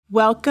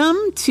Welcome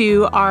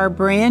to our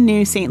brand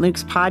new St.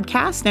 Luke's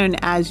podcast known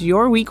as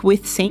Your Week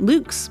with St.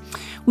 Luke's.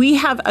 We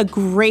have a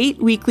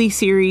great weekly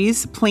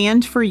series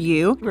planned for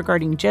you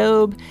regarding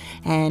Job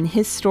and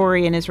his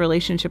story and his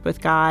relationship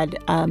with God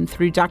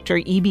through Dr.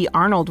 E.B.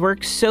 Arnold.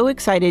 We're so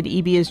excited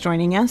E.B. is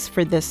joining us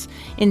for this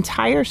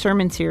entire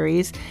sermon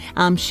series.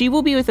 She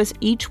will be with us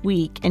each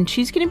week, and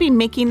she's going to be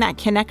making that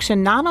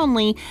connection not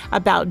only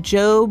about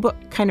Job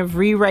kind of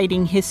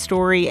rewriting his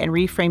story and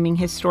reframing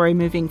his story,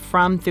 moving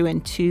from, through,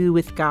 and to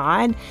with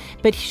God,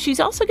 but she's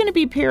also going to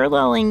be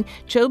paralleling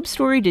Job's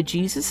story to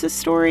Jesus'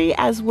 story,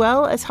 as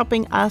well as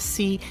helping us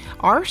see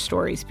our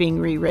stories being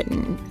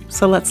rewritten.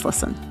 So let's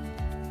listen.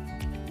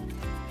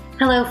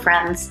 Hello,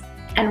 friends,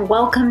 and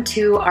welcome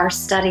to our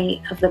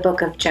study of the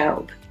book of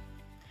Job.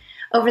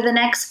 Over the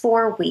next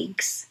 4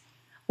 weeks,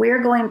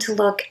 we're going to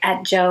look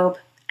at Job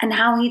and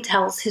how he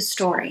tells his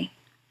story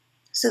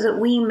so that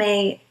we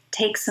may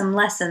take some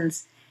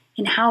lessons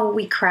in how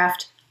we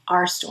craft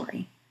our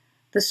story,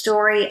 the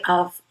story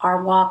of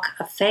our walk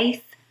of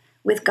faith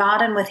with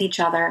God and with each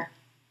other,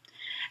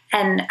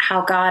 and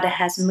how God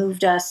has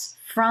moved us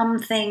from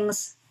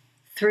things,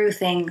 through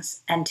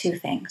things, and to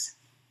things.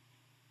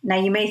 Now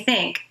you may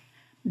think,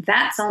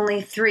 that's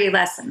only 3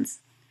 lessons,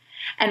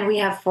 and we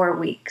have 4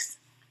 weeks.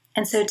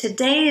 And so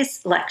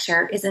today's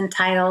lecture is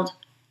entitled,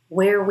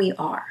 Where We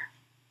Are.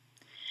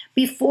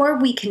 Before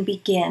we can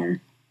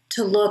begin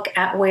to look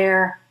at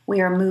where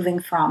we are moving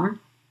from,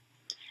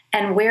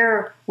 and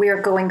where we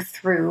are going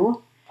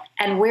through,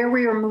 and where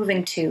we are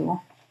moving to,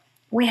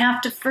 we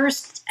have to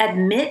first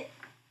admit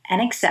and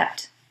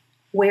accept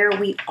where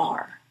we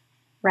are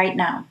right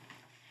now.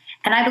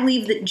 And I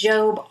believe that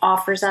Job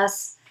offers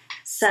us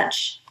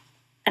such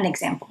an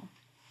example.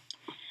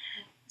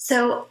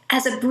 So,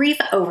 as a brief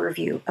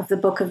overview of the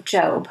book of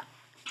Job,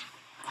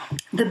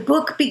 the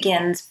book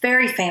begins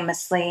very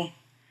famously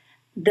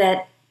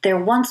that there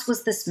once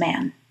was this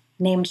man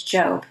named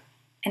Job,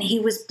 and he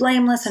was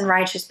blameless and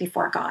righteous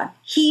before God.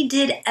 He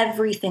did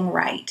everything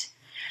right,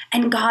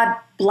 and God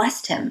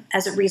blessed him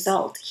as a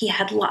result. He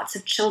had lots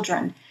of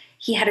children.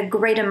 He had a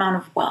great amount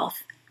of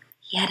wealth.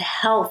 He had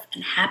health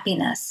and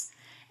happiness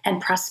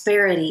and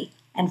prosperity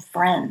and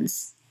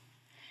friends.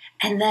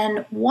 And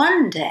then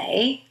one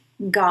day,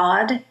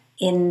 God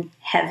in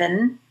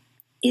heaven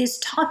is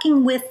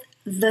talking with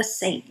the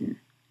Satan.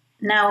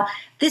 Now,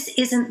 this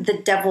isn't the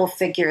devil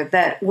figure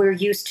that we're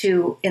used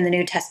to in the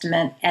New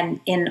Testament and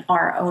in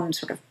our own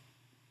sort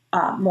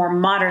of more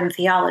modern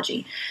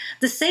theology.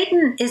 The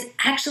Satan is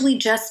actually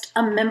just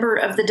a member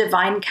of the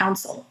divine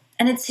council,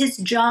 and it's his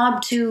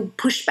job to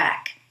push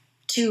back,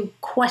 to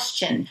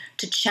question,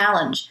 to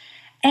challenge,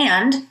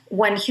 and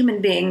when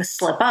human beings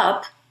slip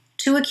up,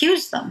 to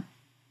accuse them,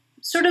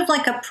 sort of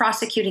like a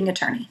prosecuting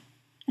attorney,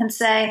 and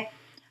say,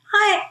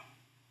 I'm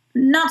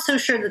not so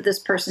sure that this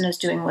person is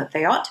doing what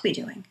they ought to be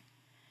doing.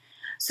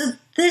 So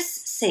this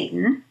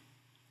Satan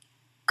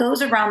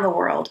goes around the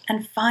world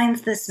and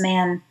finds this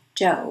man,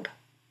 Job,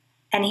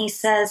 and he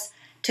says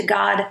to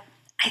God,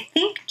 I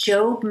think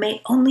Job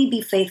may only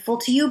be faithful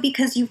to you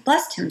because you've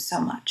blessed him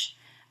so much.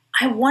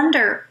 I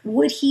wonder,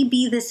 would he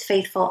be this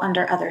faithful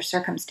under other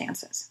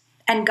circumstances?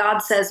 And God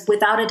says,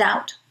 without a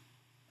doubt,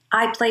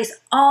 I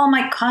place all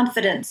my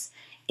confidence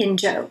in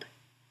Job.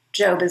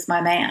 Job is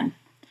my man.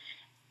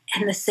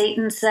 And the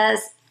Satan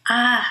says,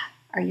 are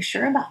you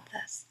sure about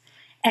this?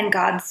 And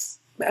God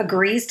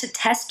agrees to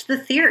test the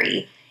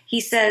theory.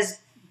 He says,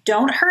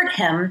 don't hurt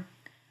him,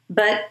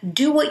 but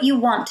do what you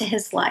want to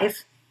his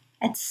life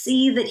and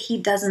see that he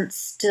doesn't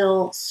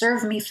still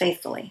serve me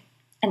faithfully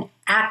and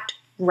act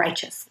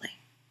righteously.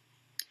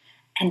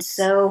 And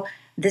so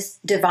this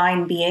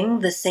divine being,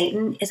 the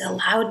Satan, is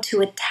allowed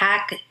to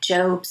attack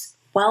Job's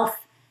wealth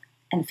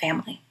and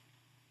family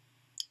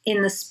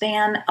in the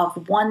span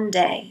of one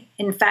day.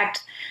 In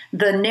fact,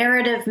 the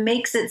narrative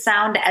makes it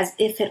sound as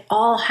if it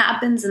all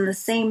happens in the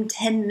same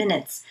 10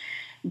 minutes.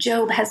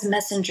 Job has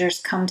messengers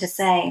come to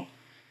say,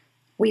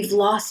 we've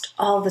lost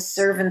all the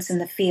servants in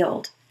the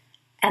field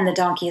and the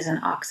donkeys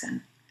and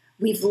oxen.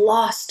 We've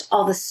lost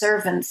all the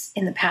servants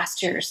in the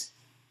pastures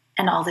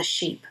and all the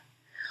sheep.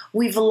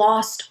 We've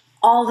lost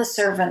all the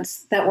servants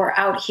that were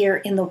out here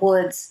in the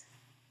woods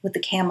with the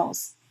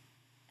camels.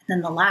 And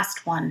then the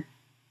last one,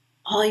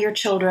 all your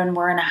children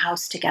were in a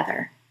house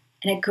together,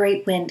 and a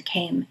great wind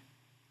came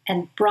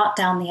and brought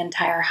down the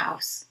entire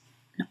house,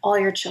 and all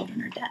your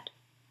children are dead.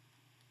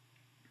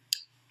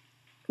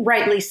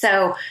 Rightly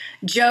so,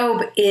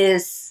 Job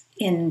is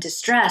in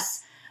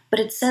distress, but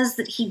it says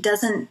that he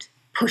doesn't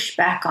push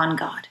back on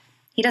God.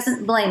 He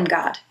doesn't blame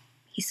God.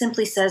 He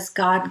simply says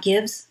God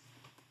gives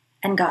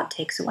and God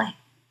takes away.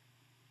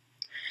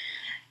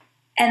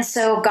 And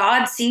so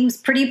God seems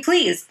pretty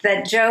pleased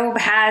that Job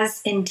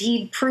has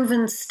indeed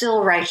proven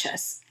still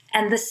righteous.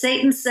 And the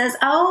Satan says,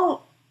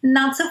 oh,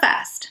 not so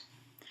fast.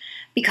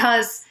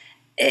 Because,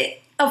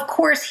 of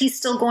course, he's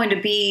still going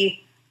to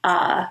be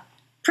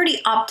pretty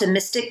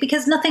optimistic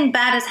because nothing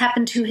bad has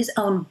happened to his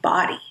own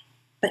body.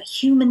 But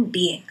human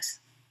beings,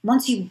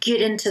 once you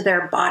get into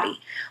their body,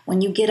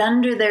 when you get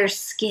under their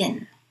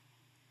skin,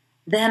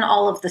 then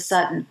all of the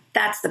sudden,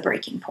 that's the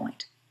breaking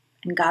point.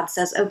 And God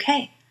says,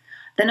 okay,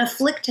 then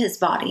afflict his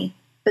body,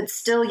 but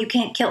still you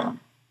can't kill him.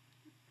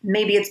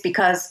 Maybe it's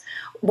because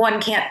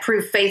one can't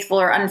prove faithful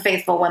or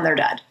unfaithful when they're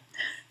dead.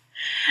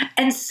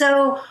 And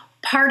so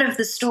part of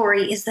the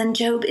story is then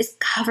Job is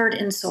covered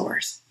in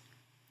sores.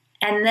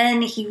 And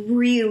then he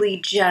really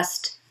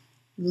just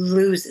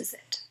loses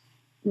it.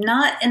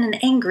 Not in an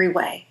angry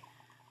way,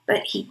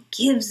 but he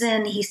gives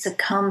in, he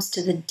succumbs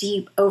to the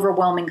deep,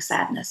 overwhelming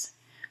sadness.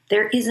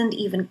 There isn't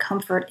even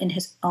comfort in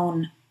his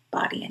own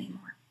body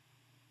anymore.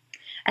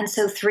 And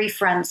so 3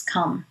 friends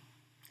come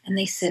and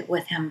they sit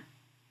with him.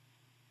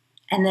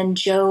 And then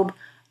Job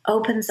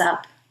opens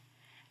up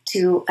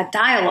to a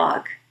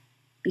dialogue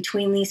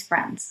between these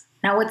friends.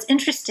 Now, what's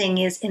interesting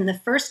is in the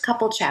first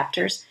couple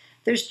chapters,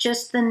 there's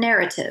just the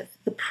narrative,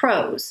 the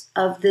prose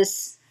of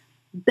this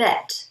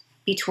bet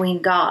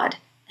between God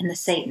and the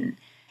Satan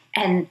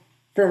and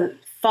the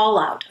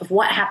fallout of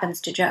what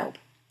happens to Job.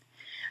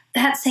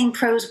 That same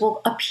prose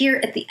will appear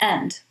at the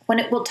end when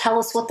it will tell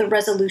us what the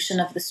resolution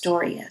of the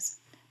story is.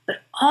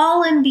 But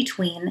all in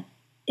between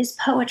is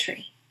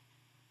poetry.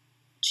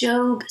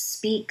 Job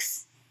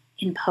speaks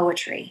in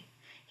poetry.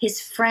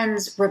 His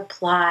friends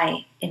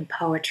reply in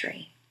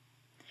poetry.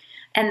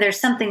 And there's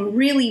something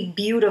really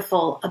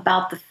beautiful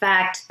about the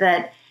fact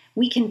that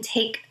we can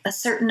take a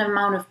certain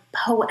amount of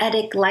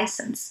poetic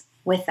license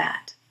with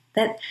that.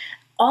 That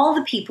all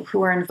the people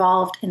who are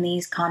involved in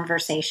these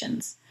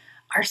conversations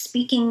are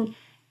speaking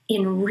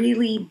in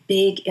really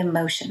big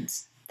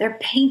emotions. They're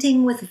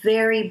painting with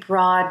very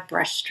broad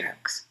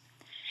brushstrokes.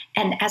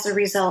 And as a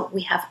result,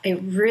 we have a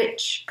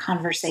rich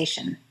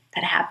conversation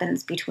that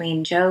happens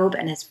between Job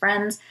and his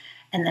friends,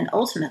 and then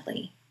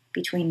ultimately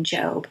between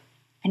Job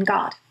and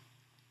God.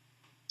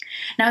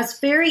 Now, it's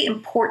very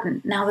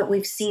important, now that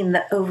we've seen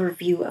the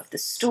overview of the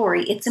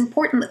story, it's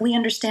important that we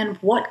understand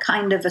what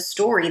kind of a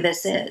story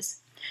this is.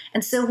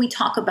 And so we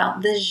talk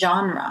about the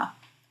genre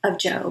of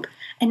Job,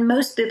 and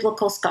most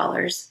biblical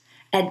scholars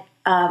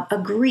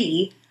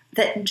agree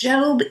that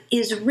Job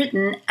is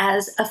written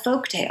as a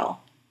folktale,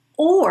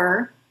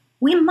 or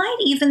we might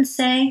even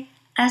say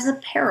as a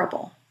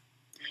parable.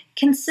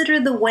 Consider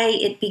the way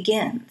it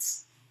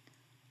begins.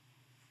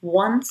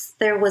 Once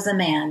there was a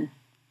man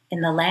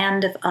in the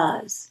land of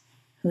Uz,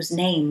 whose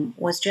name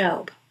was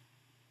Job.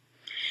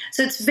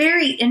 So it's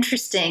very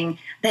interesting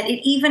that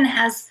it even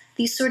has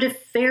these sort of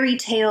fairy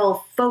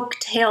tale, folk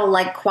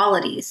tale-like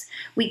qualities.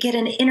 We get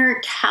an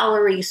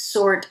intercalary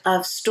sort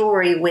of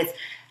story with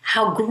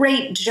how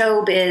great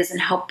Job is and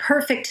how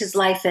perfect his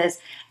life is,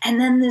 and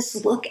then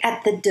this look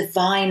at the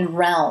divine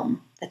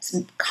realm that's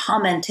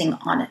commenting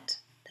on it,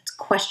 that's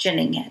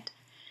questioning it.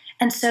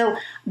 And so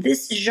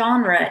this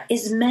genre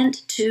is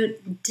meant to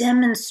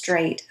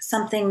demonstrate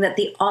something that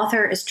the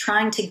author is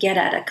trying to get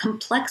at, a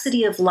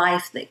complexity of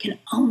life that can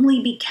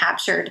only be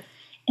captured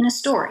in a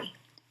story,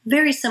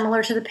 very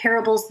similar to the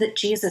parables that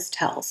Jesus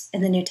tells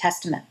in the New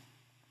Testament.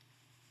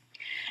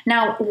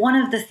 Now, one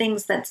of the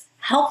things that's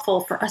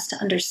helpful for us to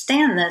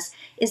understand this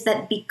is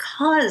that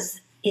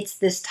because it's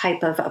this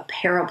type of a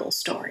parable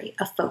story,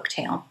 a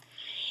folktale,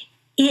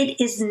 it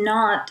is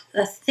not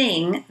a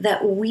thing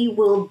that we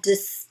will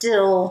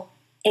distill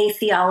a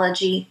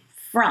theology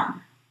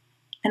from.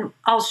 And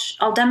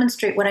I'll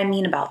demonstrate what I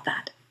mean about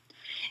that.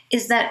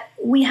 Is that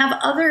we have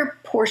other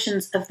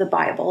portions of the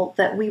Bible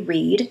that we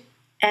read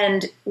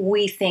and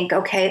we think,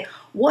 okay,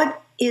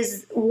 what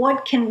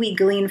can we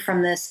glean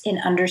from this in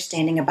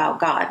understanding about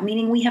God?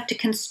 Meaning we have to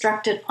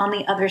construct it on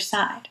the other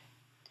side.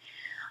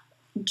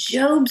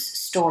 Job's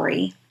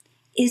story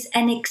is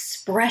an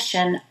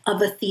expression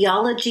of a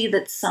theology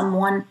that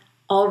someone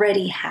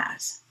already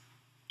has.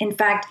 In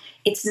fact,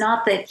 it's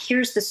not that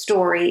here's the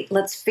story,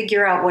 let's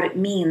figure out what it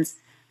means.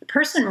 The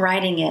person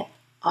writing it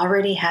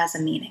already has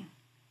a meaning.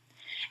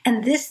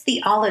 And this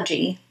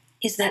theology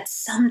is that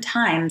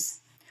sometimes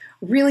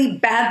really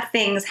bad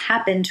things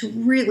happen to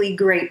really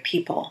great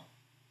people,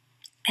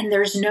 and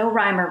there's no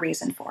rhyme or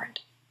reason for it.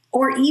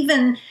 Or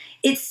even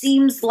it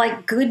seems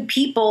like good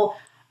people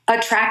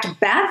attract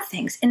bad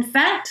things. In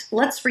fact,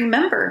 let's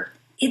remember,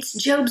 it's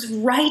Job's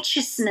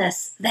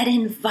righteousness that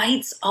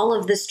invites all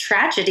of this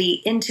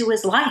tragedy into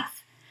his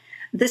life.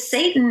 The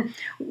Satan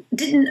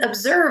didn't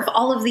observe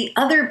all of the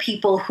other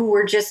people who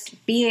were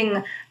just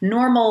being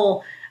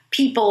normal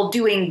people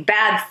doing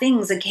bad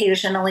things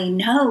occasionally.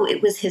 No,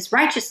 it was his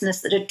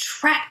righteousness that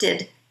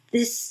attracted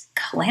this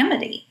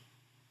calamity.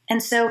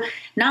 And so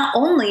not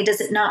only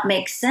does it not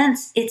make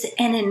sense, it's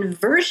an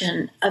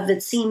inversion of,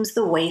 it seems,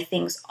 the way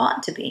things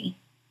ought to be.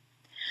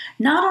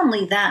 Not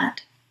only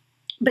that,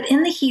 but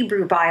in the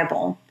Hebrew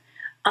Bible,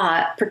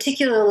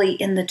 particularly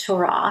in the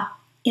Torah,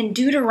 in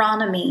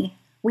Deuteronomy,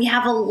 we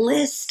have a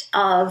list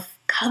of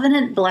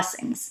covenant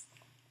blessings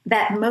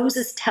that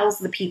Moses tells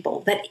the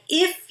people that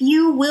if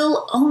you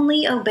will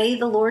only obey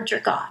the Lord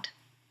your God.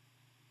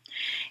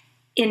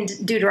 In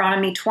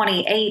Deuteronomy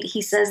 28,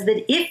 he says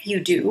that if you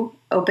do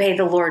obey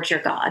the Lord your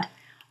God,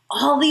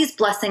 all these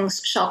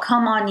blessings shall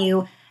come on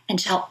you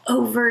and shall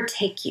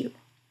overtake you.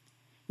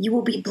 You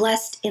will be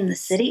blessed in the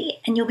city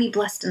and you'll be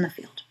blessed in the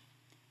field.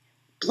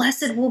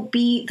 Blessed will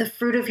be the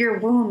fruit of your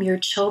womb, your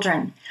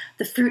children,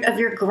 the fruit of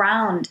your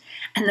ground,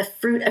 and the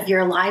fruit of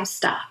your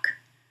livestock,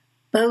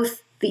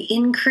 both the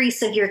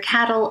increase of your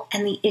cattle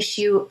and the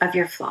issue of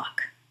your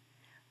flock.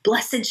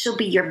 Blessed shall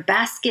be your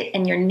basket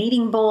and your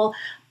kneading bowl.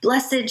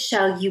 Blessed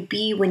shall you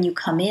be when you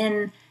come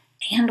in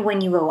and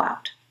when you go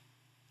out.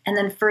 And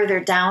then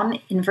further down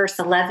in verse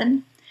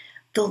 11,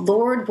 the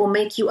Lord will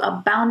make you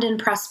abound in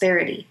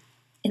prosperity,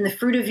 in the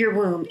fruit of your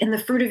womb, in the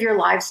fruit of your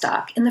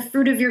livestock, in the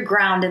fruit of your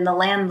ground, in the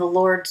land the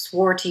Lord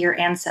swore to your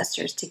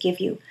ancestors to give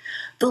you.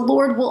 The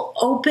Lord will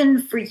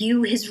open for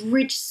you his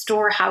rich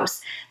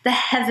storehouse, the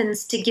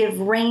heavens, to give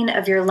rain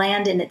of your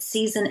land in its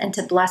season and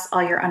to bless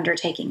all your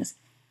undertakings.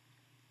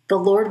 The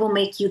Lord will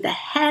make you the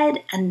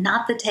head and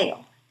not the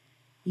tail.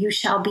 You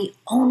shall be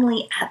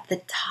only at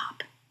the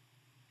top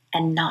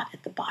and not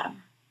at the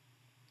bottom.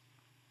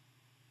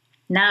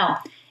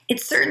 Now, it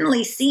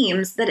certainly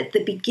seems that at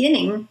the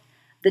beginning,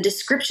 the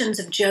descriptions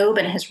of Job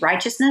and his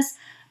righteousness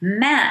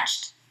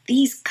matched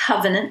these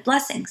covenant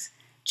blessings.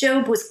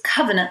 Job was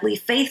covenantly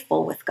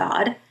faithful with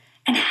God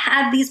and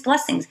had these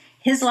blessings: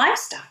 his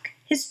livestock,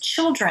 his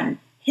children,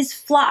 his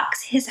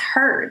flocks, his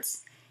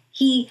herds.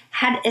 He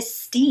had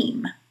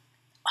esteem.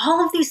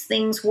 All of these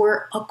things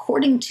were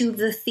according to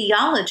the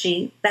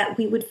theology that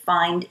we would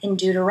find in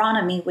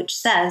Deuteronomy, which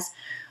says,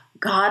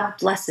 God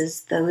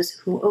blesses those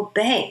who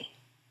obey.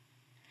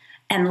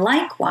 And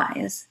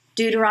likewise,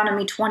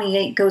 Deuteronomy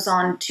 28 goes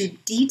on to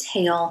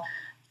detail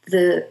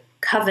the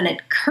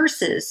covenant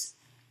curses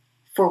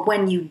for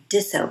when you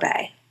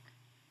disobey.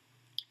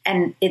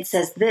 And it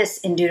says this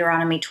in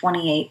Deuteronomy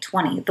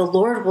 28:20, the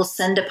Lord will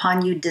send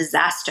upon you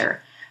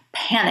disaster,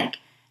 panic,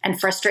 and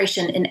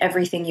frustration in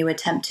everything you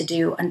attempt to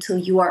do until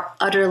you are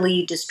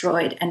utterly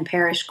destroyed and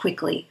perish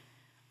quickly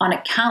on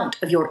account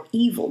of your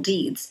evil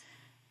deeds,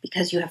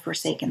 because you have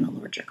forsaken the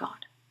Lord your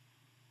God.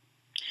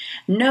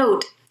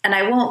 Note, and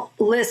I won't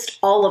list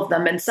all of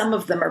them, and some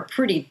of them are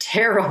pretty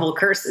terrible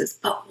curses,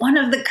 but one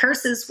of the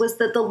curses was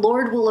that the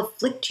Lord will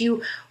afflict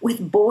you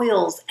with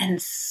boils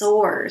and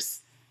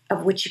sores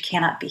of which you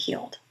cannot be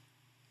healed.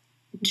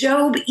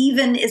 Job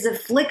even is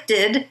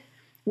afflicted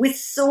with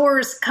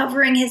sores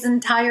covering his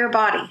entire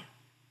body.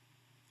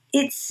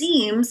 It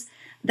seems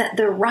that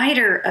the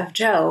writer of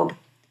Job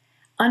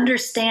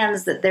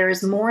understands that there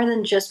is more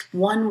than just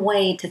one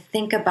way to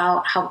think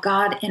about how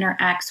God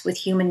interacts with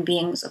human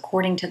beings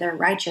according to their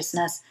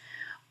righteousness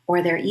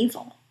or their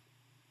evil.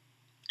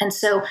 And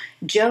so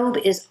Job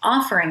is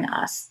offering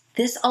us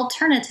this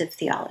alternative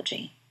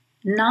theology.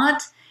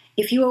 Not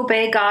if you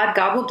obey God,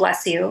 God will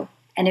bless you,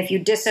 and if you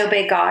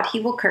disobey God, he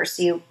will curse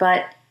you,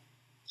 but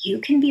you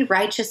can be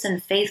righteous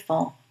and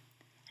faithful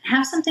and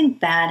have something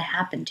bad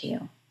happen to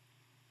you.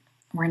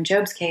 Or in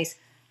Job's case,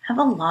 have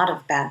a lot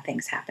of bad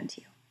things happen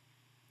to you.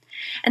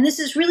 And this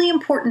is really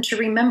important to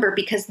remember,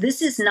 because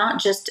this is not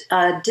just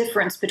a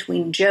difference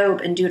between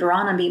Job and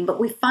Deuteronomy, but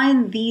we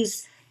find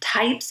these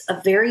types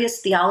of various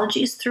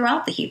theologies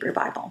throughout the Hebrew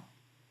Bible.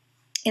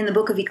 In the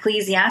book of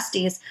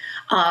Ecclesiastes,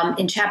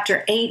 in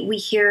chapter 8, we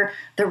hear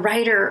the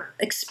writer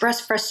express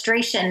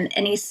frustration,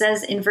 and he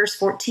says in verse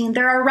 14,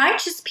 there are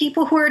righteous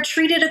people who are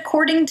treated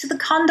according to the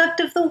conduct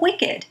of the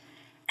wicked,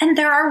 and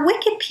there are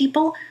wicked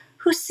people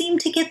who seem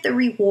to get the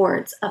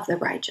rewards of the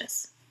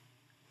righteous.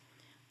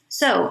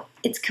 So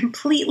it's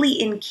completely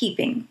in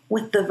keeping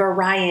with the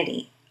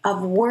variety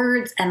of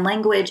words and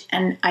language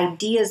and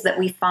ideas that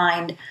we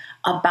find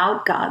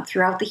about God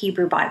throughout the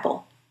Hebrew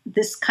Bible.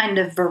 This kind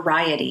of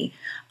variety,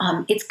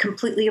 it's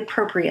completely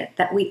appropriate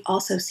that we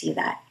also see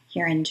that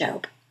here in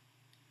Job.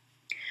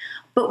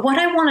 But what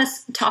I want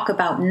to talk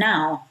about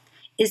now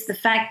is the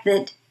fact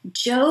that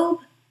Job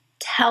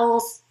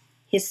tells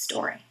his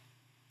story.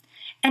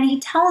 And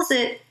he tells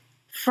it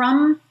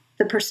from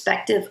the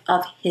perspective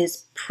of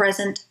his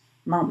present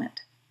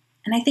moment.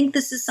 And I think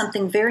this is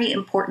something very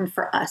important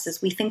for us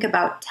as we think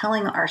about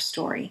telling our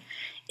story,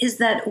 is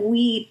that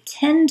we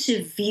tend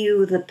to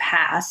view the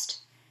past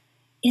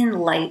in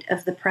light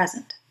of the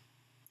present.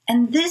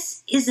 And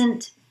this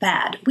isn't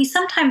bad. We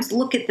sometimes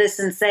look at this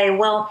and say,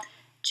 well,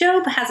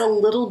 Job has a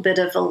little bit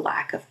of a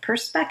lack of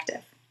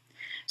perspective.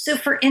 So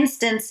for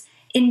instance,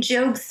 in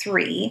Job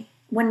 3,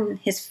 when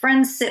his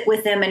friends sit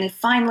with him and he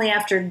finally,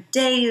 after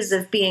days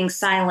of being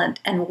silent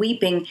and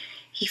weeping,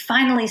 he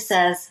finally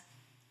says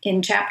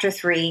in chapter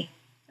 3,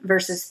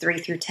 verses 3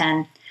 through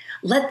 10,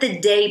 let the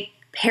day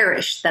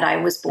perish that I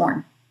was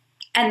born,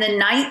 and the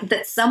night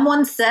that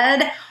someone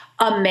said,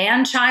 a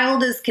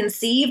man-child is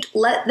conceived,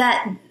 let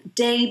that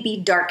day be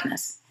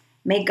darkness.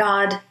 May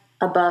God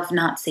above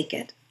not seek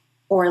it,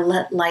 or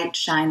let light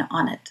shine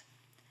on it.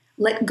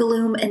 Let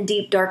gloom and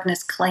deep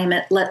darkness claim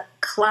it. Let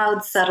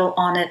clouds settle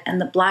on it, and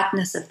the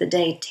blackness of the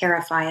day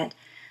terrify it.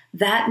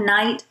 That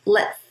night,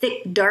 let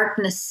thick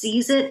darkness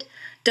seize it.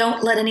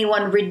 Don't let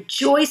anyone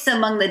rejoice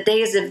among the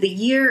days of the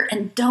year,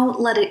 and don't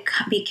let it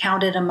be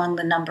counted among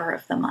the number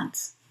of the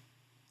months.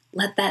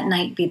 Let that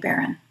night be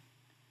barren.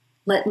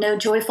 Let no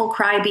joyful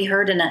cry be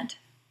heard in it.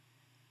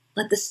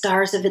 Let the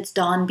stars of its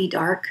dawn be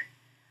dark.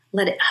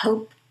 Let it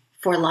hope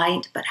for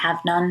light, but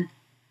have none.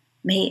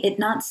 May it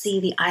not see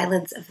the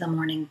eyelids of the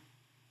morning,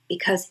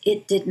 because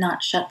it did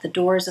not shut the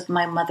doors of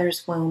my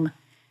mother's womb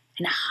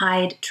and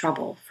hide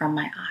trouble from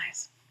my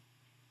eyes.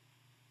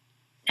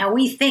 Now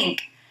we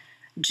think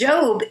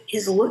Job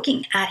is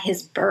looking at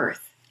his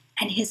birth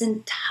and his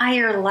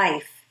entire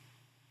life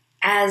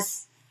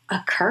as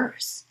a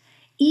curse,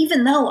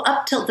 even though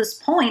up till this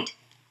point,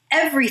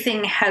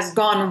 everything has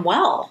gone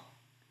well.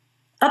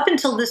 Up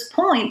until this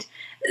point,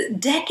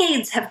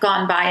 decades have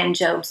gone by in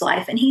Job's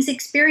life, and he's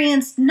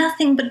experienced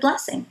nothing but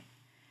blessing.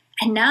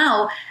 And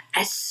now,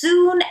 as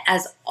soon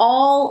as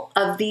all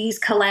of these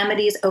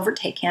calamities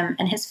overtake him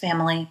and his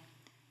family,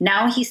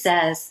 now he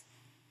says,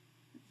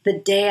 "The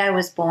day I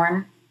was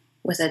born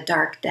was a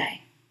dark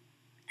day,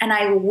 and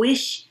I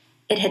wish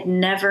it had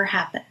never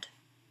happened."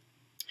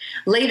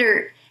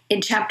 Later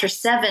in chapter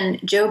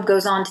 7, Job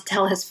goes on to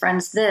tell his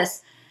friends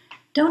this: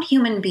 "Don't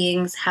human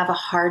beings have a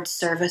hard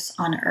service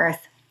on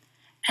earth?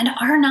 And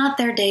are not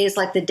their days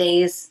like the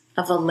days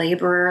of a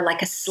laborer,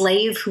 like a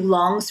slave who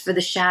longs for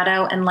the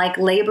shadow, and like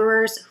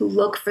laborers who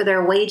look for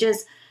their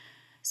wages?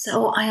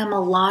 So I am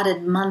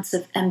allotted months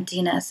of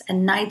emptiness,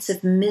 and nights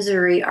of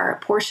misery are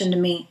apportioned to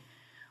me.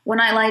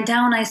 When I lie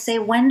down, I say,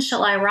 when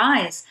shall I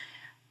rise?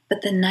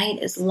 But the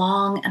night is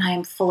long, and I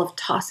am full of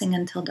tossing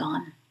until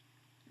dawn.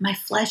 My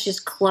flesh is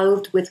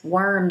clothed with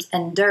worms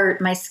and dirt.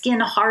 My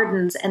skin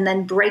hardens and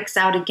then breaks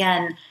out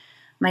again.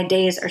 My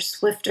days are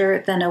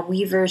swifter than a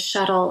weaver's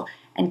shuttle,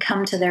 and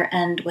come to their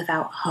end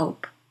without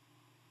hope.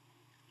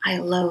 I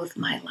loathe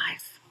my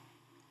life.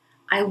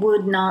 I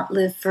would not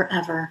live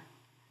forever.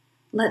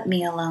 Let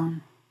me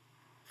alone,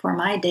 for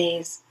my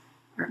days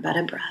are but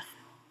a breath."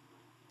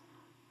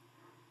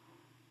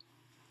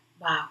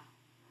 Wow.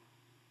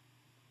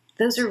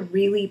 Those are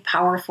really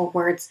powerful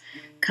words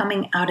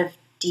coming out of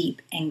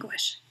deep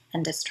anguish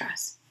and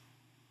distress.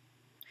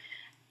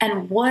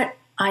 And what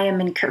I am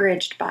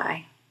encouraged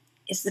by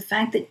is the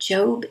fact that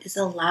Job is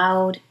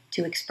allowed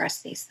to express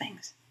these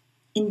things.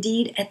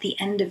 Indeed, at the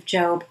end of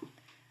Job,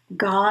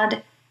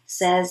 God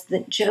says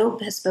that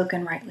Job has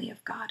spoken rightly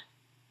of God.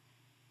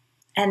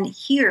 And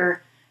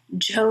here,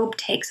 Job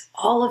takes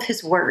all of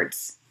his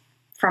words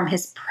from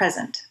his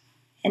present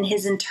and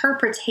his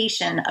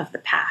interpretation of the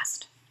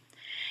past,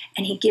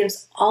 and he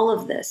gives all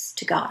of this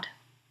to God.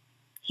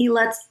 He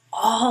lets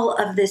all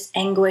of this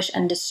anguish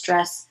and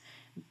distress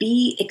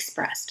be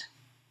expressed.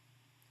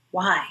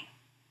 Why?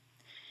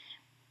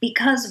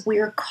 Because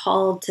we're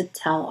called to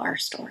tell our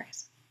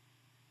stories.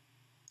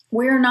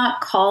 We're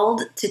not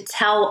called to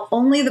tell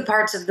only the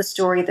parts of the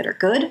story that are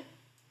good.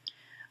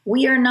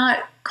 We are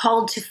not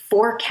called to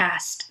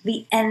forecast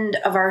the end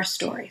of our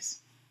stories.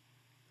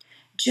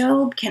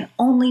 Job can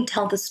only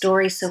tell the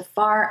story so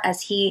far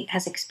as he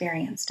has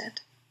experienced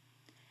it.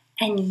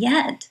 And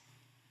yet,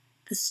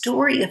 the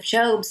story of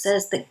Job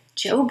says that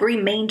Job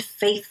remained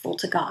faithful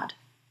to God.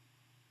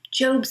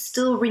 Job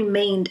still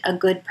remained a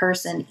good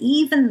person,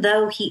 even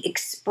though he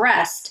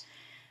expressed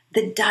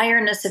the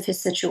direness of his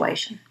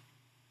situation.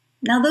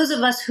 Now, those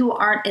of us who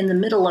aren't in the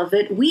middle of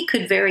it, we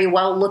could very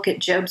well look at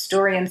Job's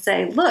story and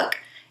say, look,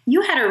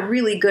 you had a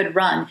really good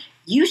run.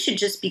 You should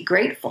just be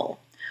grateful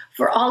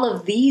for all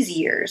of these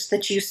years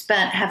that you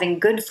spent having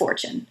good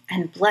fortune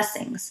and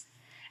blessings,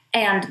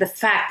 and the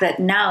fact that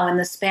now in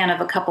the span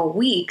of a couple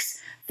weeks,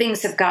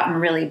 things have gotten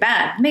really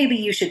bad. Maybe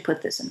you should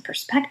put this in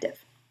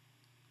perspective.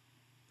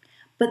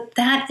 But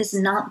that is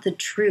not the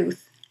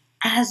truth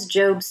as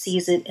Job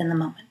sees it in the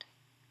moment.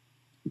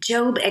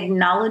 Job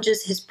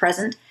acknowledges his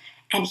present,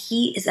 and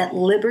he is at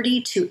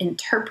liberty to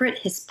interpret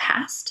his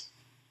past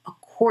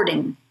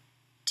according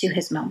to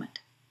his moment.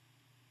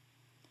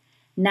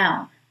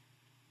 Now,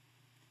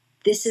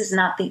 this is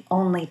not the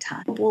only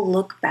time we'll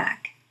look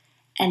back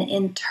and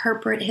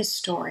interpret his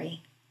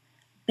story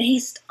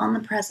based on the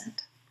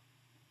present.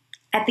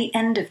 At the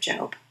end of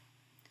Job,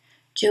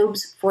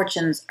 Job's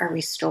fortunes are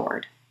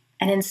restored,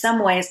 and in some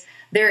ways,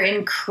 they're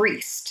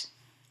increased,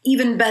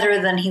 even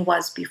better than he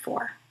was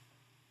before.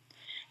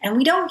 And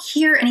we don't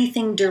hear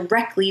anything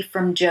directly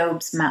from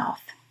Job's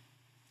mouth.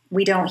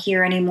 We don't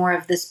hear any more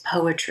of this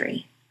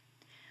poetry.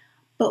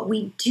 But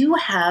we do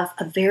have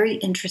a very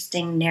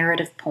interesting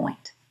narrative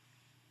point.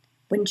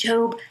 When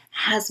Job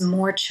has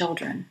more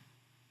children,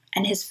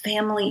 and his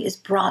family is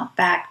brought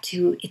back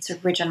to its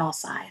original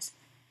size,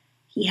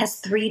 he has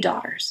 3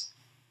 daughters,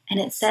 and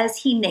it says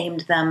he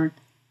named them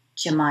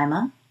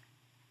Jemimah,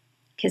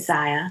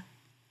 Keziah,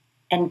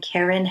 and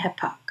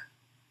Keren-Happuch.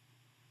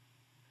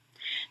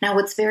 Now,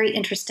 what's very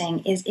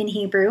interesting is in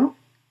Hebrew,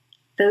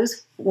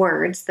 those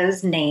words,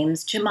 those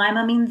names,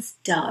 Jemimah means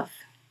dove,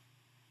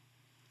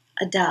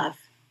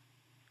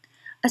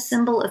 a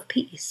symbol of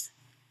peace.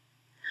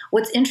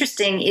 What's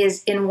interesting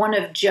is in one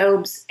of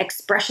Job's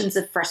expressions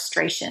of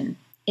frustration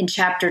in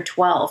chapter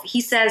 12,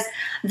 he says,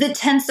 "The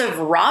tents of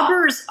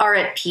robbers are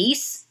at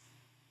peace.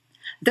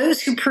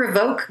 Those who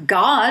provoke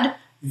God,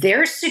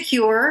 they're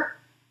secure.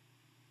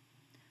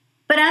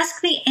 But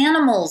ask the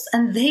animals,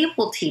 and they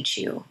will teach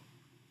you.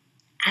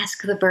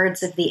 Ask the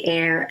birds of the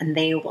air, and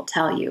they will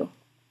tell you.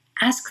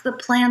 Ask the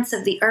plants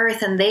of the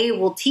earth, and they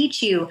will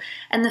teach you,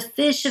 and the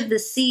fish of the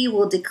sea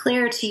will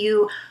declare to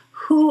you.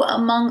 Who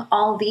among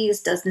all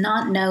these does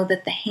not know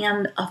that the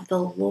hand of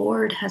the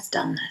Lord has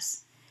done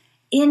this?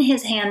 In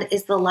his hand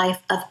is the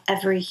life of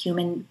every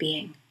human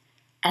being,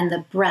 and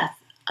the breath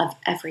of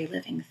every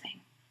living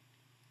thing.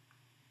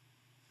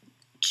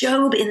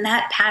 Job in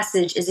that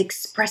passage is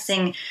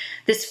expressing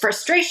this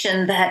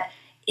frustration that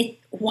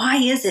why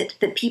is it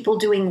that people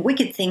doing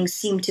wicked things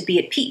seem to be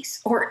at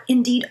peace, or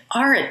indeed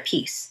are at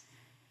peace,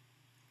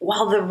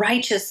 while the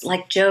righteous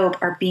like Job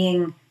are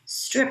being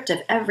stripped of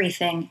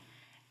everything?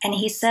 And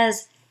he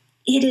says,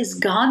 it is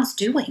God's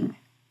doing.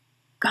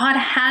 God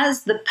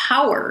has the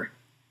power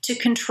to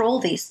control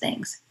these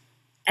things.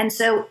 And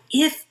so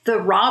if the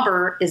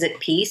robber is at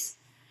peace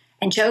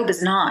and Job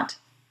is not,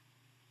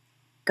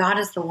 God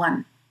is the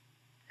one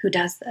who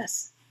does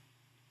this.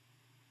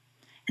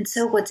 And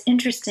so what's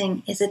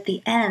interesting is at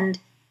the end,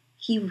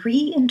 he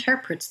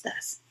reinterprets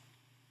this.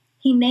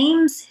 He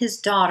names his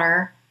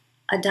daughter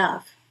a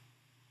dove.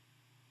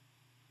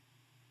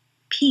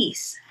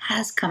 Peace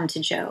has come to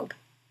Job.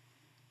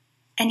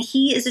 And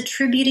he is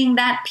attributing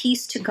that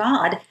peace to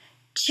God,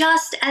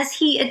 just as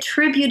he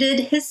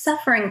attributed his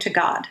suffering to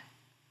God.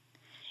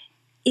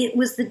 It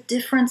was the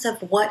difference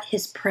of what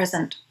his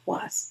present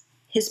was,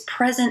 his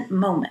present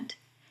moment,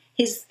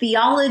 his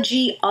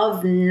theology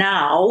of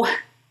now,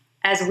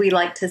 as we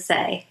like to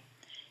say.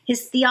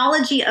 His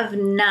theology of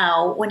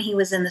now when he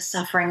was in the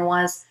suffering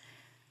was,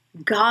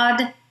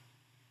 God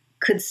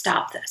could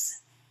stop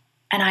this,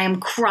 and I am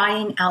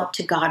crying out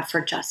to God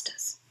for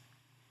justice.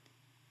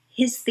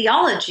 His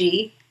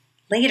theology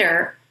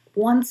later,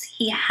 once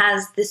he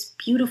has this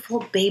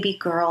beautiful baby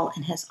girl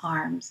in his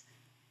arms,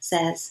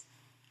 says,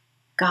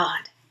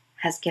 God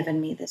has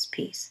given me this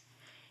peace.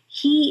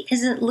 He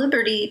is at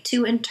liberty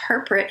to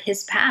interpret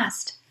his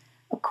past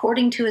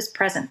according to his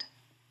present,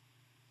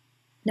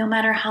 no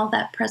matter how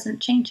that present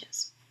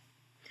changes.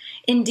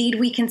 Indeed,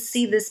 we can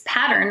see this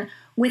pattern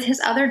with his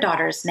other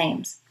daughters'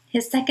 names.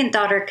 His second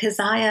daughter,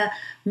 Keziah,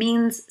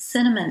 means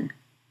cinnamon.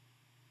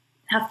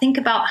 Now think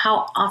about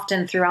how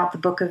often throughout the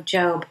book of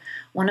Job,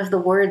 one of the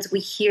words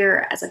we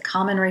hear as a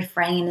common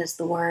refrain is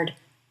the word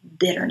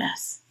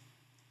bitterness.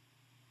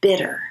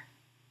 Bitter.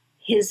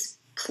 His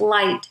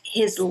plight,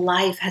 his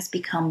life has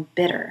become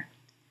bitter.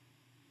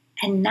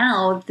 And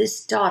now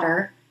this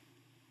daughter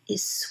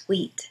is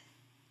sweet.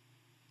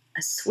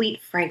 A sweet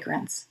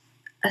fragrance,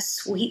 a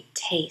sweet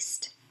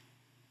taste.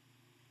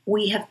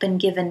 We have been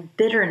given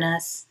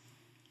bitterness,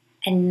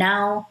 and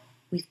now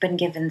we've been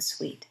given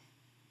sweet.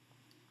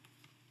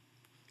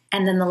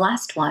 And then the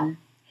last one,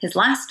 his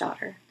last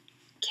daughter,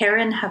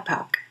 Keren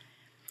Happuch,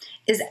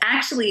 is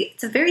actually,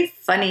 it's a very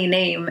funny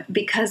name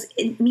because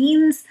it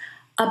means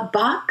a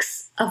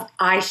box of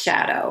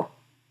eyeshadow.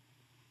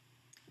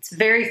 It's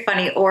very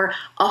funny, or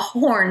a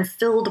horn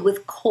filled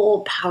with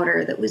kohl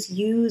powder that was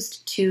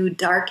used to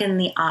darken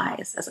the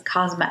eyes as a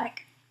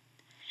cosmetic.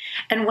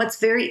 And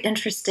what's very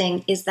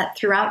interesting is that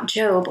throughout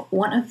Job,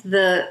 one of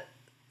the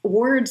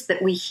words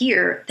that we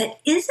hear that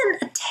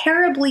isn't a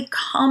terribly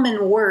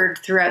common word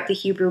throughout the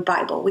Hebrew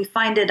Bible. We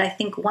find it, I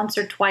think, once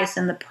or twice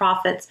in the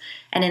prophets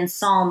and in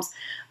Psalms,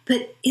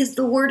 but is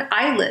the word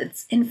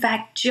eyelids. In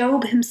fact,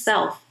 Job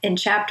himself in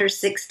chapter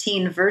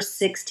 16, verse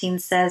 16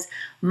 says,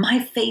 my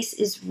face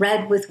is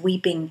red with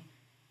weeping,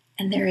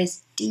 and there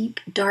is deep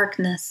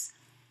darkness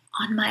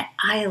on my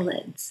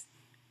eyelids.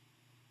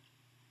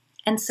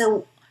 And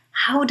so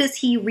how does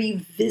he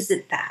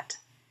revisit that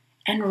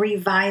and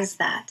revise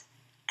that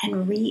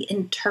and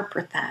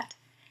reinterpret that?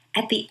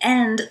 At the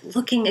end,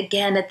 looking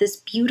again at this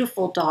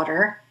beautiful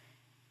daughter,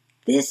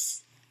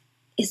 this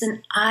is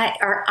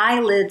our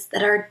eyelids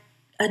that are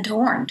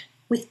adorned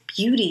with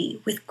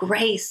beauty, with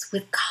grace,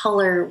 with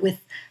color, with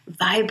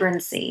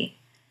vibrancy.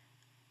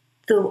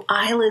 The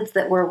eyelids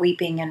that were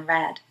weeping and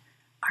red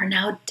are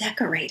now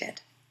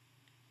decorated.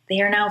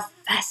 They are now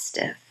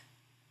festive.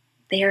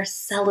 They are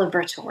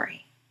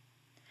celebratory.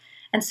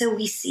 And so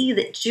we see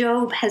that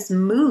Job has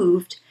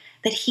moved,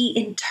 that he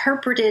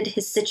interpreted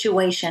his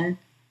situation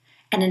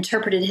and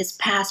interpreted his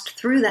past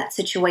through that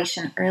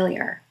situation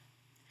earlier.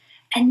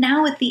 And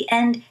now at the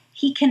end,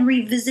 he can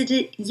revisit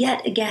it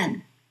yet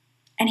again.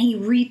 And he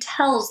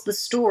retells the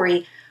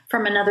story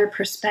from another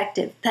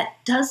perspective that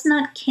does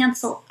not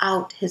cancel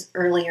out his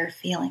earlier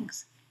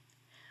feelings.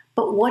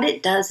 But what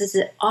it does is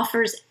it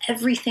offers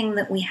everything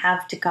that we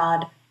have to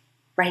God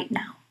right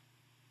now.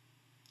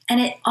 And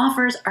it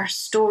offers our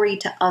story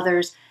to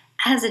others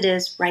as it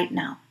is right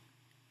now.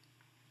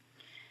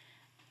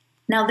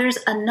 Now, there's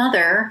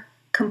another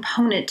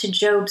component to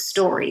Job's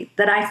story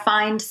that I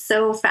find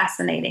so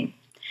fascinating,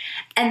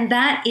 and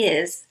that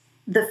is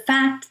the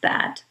fact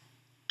that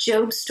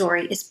Job's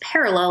story is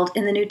paralleled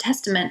in the New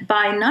Testament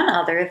by none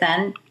other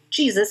than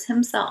Jesus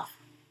himself.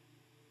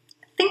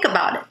 Think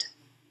about it.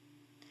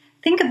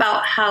 Think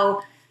about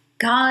how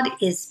God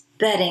is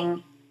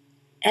betting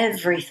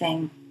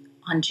everything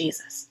on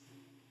Jesus.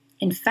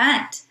 In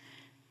fact,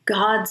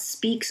 God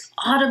speaks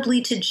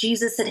audibly to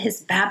Jesus at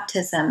his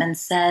baptism and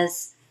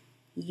says,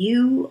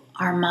 "You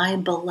are my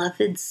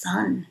beloved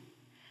Son.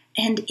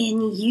 and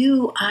in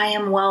you I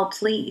am well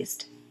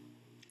pleased.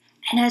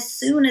 And as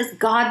soon as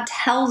God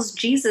tells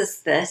Jesus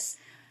this,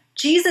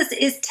 Jesus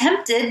is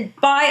tempted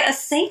by a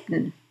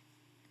Satan,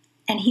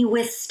 and he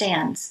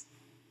withstands,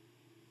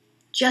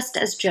 just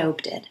as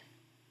Job did.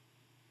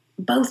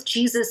 Both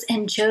Jesus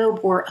and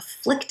Job were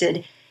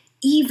afflicted,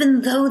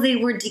 even though they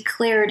were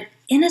declared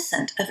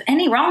innocent of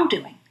any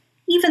wrongdoing,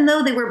 even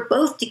though they were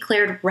both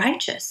declared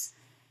righteous.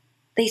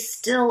 They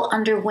still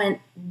underwent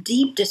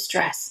deep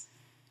distress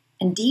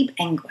and deep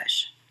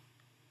anguish.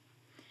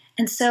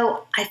 And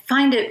so I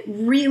find it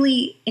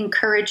really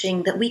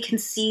encouraging that we can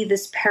see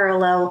this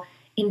parallel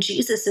in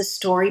Jesus'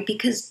 story,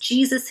 because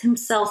Jesus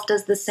himself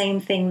does the same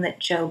thing that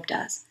Job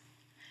does.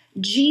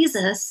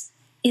 Jesus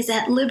is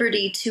at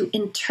liberty to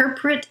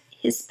interpret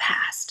his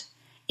past,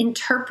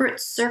 interpret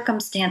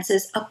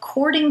circumstances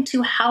according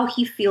to how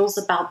he feels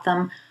about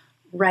them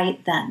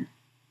right then.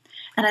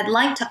 And I'd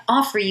like to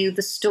offer you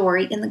the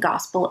story in the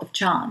Gospel of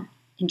John,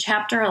 in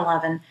chapter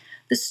 11,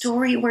 the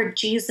story where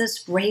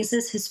Jesus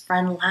raises his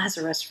friend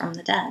Lazarus from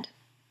the dead.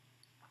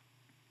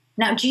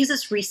 Now,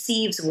 Jesus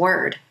receives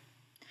word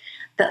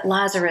that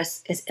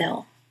Lazarus is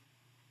ill,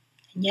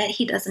 and yet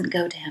he doesn't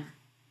go to him,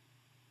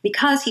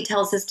 because he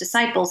tells his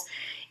disciples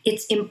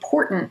it's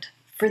important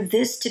for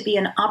this to be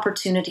an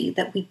opportunity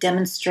that we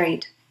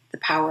demonstrate the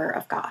power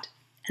of God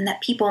and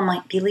that people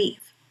might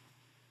believe.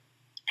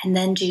 And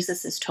then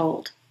Jesus is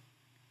told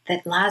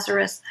that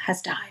Lazarus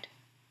has died,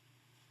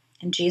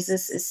 and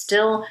Jesus is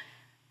still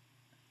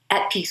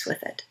at peace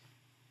with it.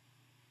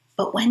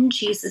 But when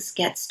Jesus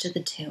gets to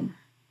the tomb,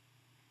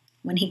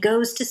 when he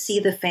goes to see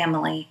the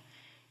family,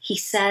 he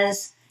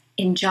says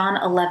in John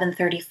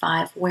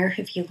 11:35, "Where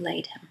have you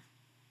laid him?"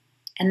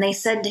 And they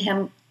said to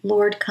him,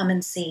 "Lord, come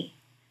and see."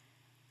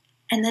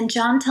 And then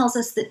John tells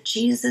us that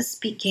Jesus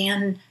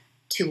began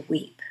to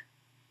weep.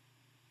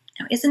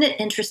 Now, isn't it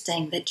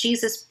interesting that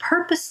Jesus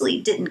purposely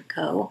didn't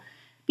go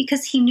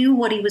because he knew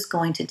what he was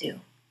going to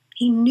do?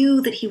 He knew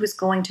that he was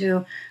going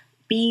to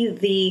be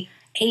the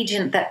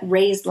agent that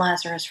raised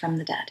Lazarus from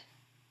the dead.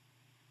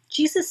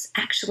 Jesus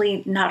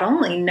actually not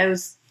only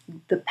knows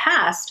the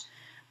past,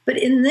 but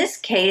in this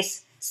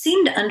case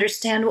seemed to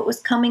understand what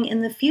was coming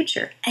in the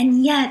future.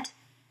 And yet,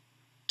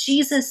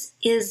 Jesus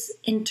is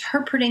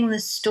interpreting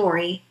this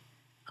story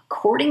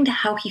according to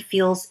how he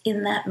feels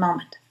in that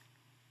moment.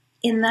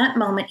 In that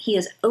moment, he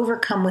is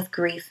overcome with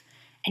grief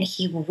and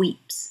he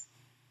weeps.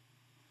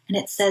 And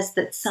it says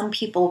that some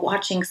people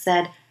watching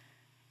said,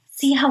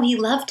 "See how he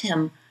loved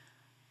him.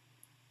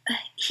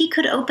 He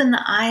could open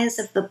the eyes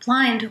of the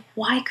blind.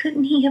 Why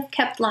couldn't he have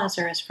kept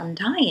Lazarus from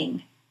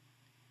dying?"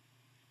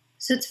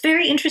 So it's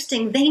very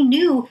interesting. They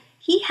knew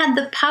he had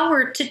the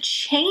power to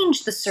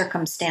change the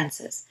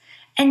circumstances,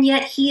 and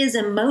yet he is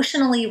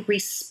emotionally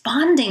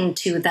responding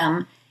to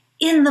them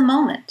in the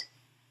moment.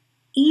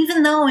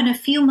 Even though in a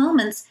few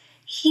moments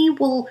he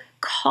will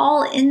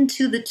call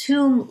into the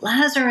tomb,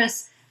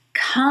 "Lazarus,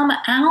 come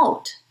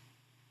out."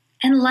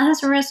 And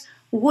Lazarus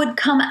would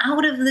come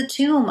out of the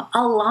tomb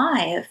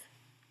alive.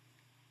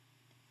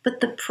 But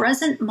the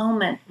present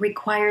moment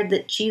required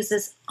that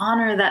Jesus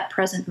honor that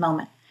present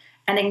moment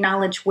and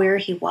acknowledge where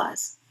he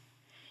was.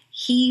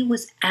 He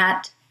was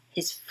at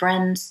his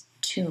friend's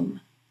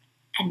tomb,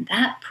 and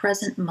that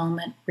present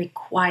moment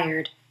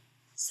required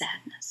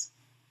sadness.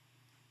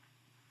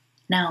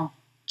 Now,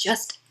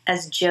 just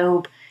as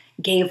Job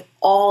gave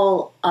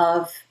all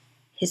of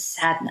his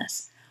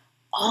sadness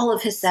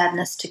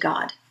to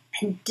God,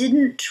 and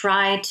didn't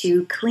try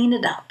to clean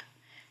it up,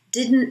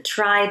 didn't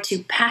try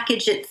to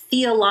package it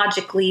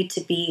theologically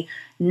to be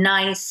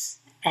nice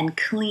and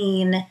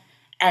clean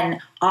and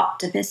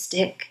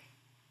optimistic.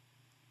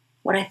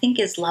 What I think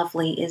is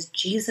lovely is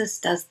Jesus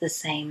does the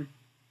same,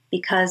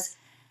 because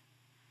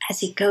as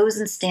he goes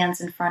and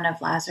stands in front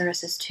of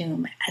Lazarus'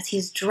 tomb, as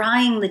he's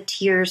drying the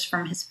tears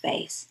from his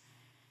face,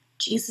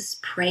 Jesus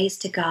prays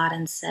to God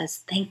and says,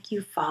 "Thank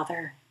you,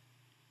 Father,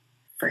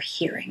 for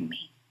hearing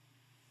me."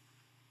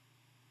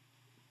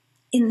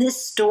 In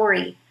this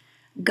story,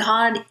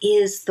 God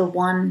is the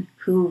one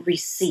who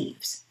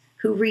receives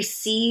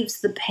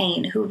the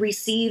pain, who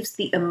receives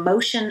the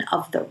emotion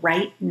of the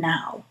right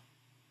now.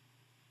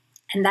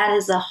 And that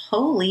is a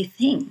holy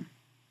thing.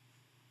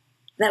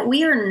 That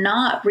we are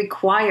not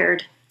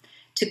required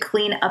to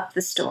clean up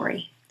the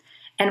story,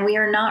 and we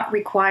are not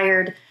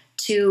required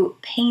to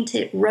paint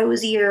it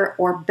rosier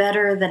or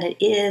better than it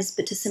is,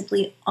 but to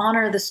simply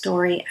honor the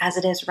story as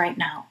it is right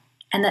now.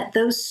 And that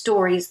those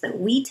stories that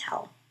we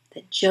tell,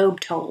 that Job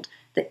told,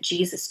 that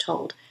Jesus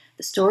told,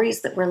 the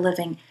stories that we're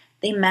living,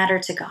 they matter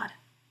to God,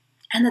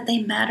 and that they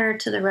matter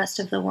to the rest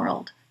of the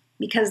world,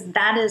 because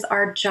that is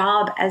our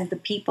job as the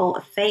people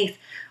of faith.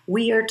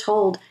 We are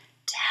told,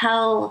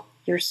 tell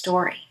your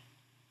story.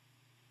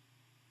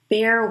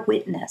 Bear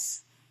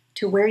witness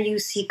to where you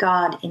see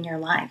God in your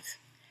life.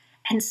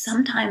 And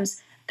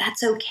sometimes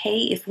that's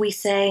okay if we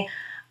say,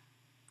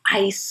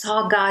 "I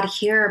saw God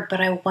here,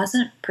 but I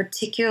wasn't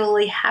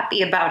particularly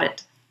happy about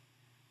it."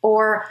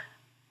 Or,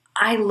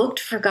 "I looked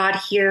for God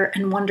here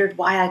and wondered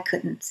why I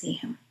couldn't see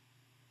him."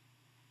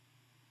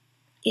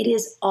 It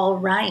is all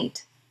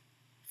right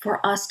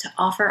for us to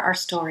offer our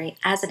story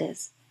as it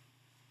is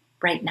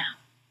right now.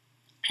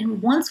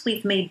 And once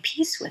we've made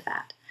peace with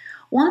that,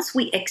 once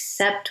we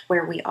accept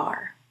where we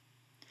are,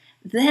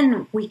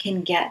 then we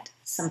can get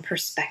some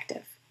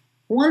perspective.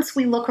 Once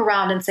we look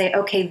around and say,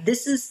 okay,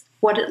 this is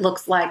what it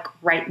looks like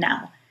right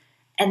now,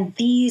 and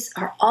these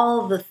are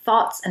all the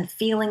thoughts and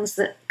feelings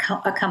that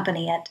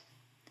accompany it,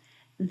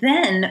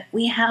 then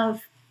we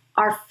have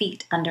our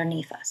feet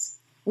underneath us.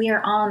 We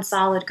are on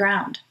solid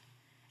ground.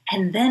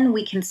 And then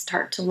we can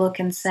start to look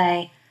and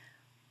say,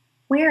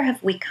 where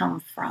have we come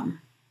from?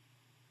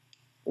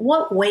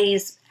 What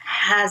ways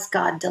has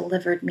God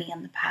delivered me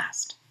in the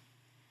past?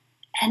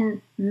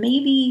 And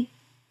maybe,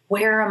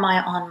 where am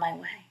I on my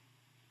way?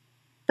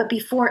 But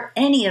before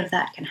any of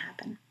that can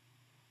happen,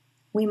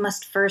 we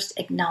must first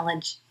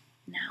acknowledge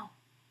now.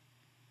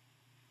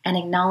 And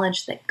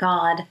acknowledge that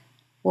God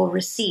will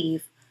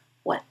receive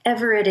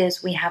whatever it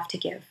is we have to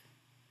give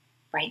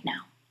right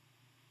now.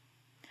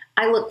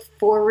 I look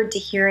forward to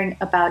hearing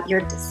about your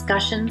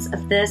discussions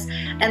of this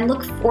and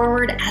look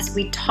forward as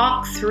we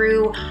talk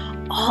through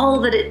all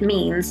that it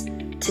means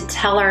to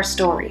tell our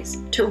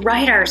stories, to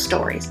write our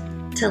stories,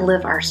 to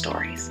live our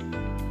stories.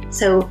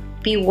 So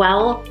be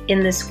well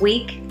in this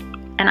week,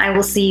 and I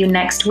will see you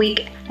next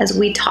week as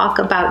we talk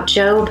about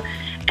Job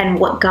and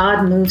what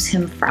God moves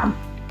him from.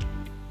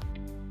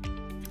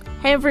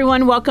 Hey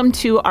everyone, welcome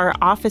to our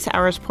office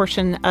hours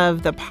portion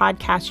of the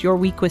podcast, Your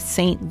Week with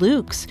St.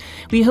 Luke's.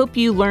 We hope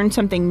you learned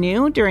something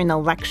new during the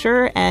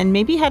lecture and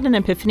maybe had an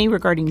epiphany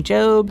regarding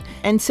Job.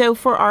 And so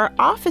for our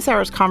office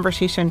hours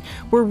conversation,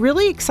 we're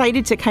really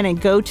excited to kind of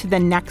go to the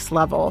next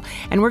level.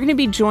 And we're going to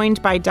be joined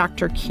by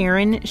Dr.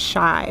 Karen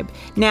Scheib.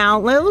 Now,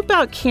 a little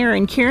about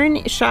Karen.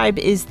 Karen Scheib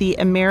is the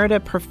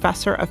Emerita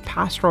Professor of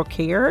Pastoral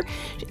Care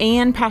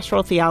and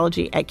Pastoral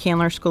Theology at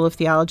Candler School of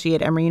Theology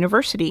at Emory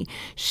University.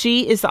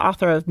 She is the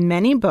author of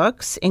many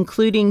books,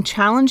 including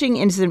Challenging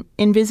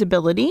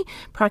Invisibility,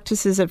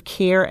 Practices of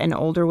Care in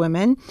Older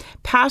Women,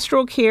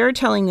 Pastoral Care,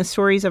 Telling the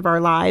Stories of Our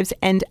Lives,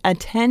 and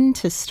Attend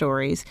to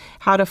Stories,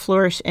 How to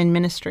Flourish in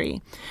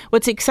Ministry.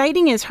 What's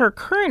exciting is her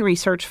current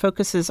research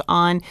focuses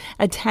on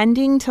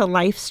attending to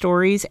life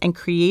stories and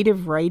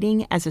creative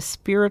writing as a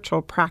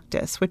spiritual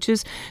practice, which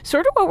is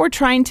sort of what we're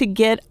trying to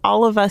get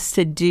all of us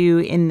to do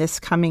in this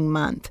coming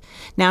month.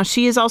 Now,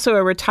 she is also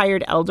a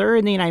retired elder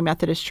in the United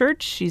Methodist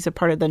Church. She's a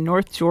part of the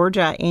North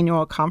Georgia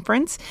Annual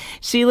Conference.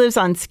 She lives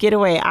on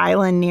Skidaway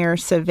Island near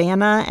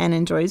Savannah and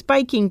enjoys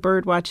biking,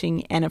 bird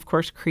watching, and of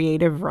course,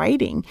 creative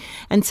writing.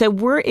 And so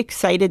we're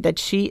excited that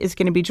she is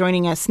going to be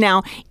joining us.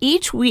 Now,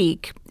 each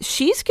week,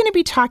 she's going to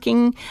be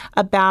talking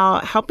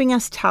about helping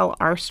us tell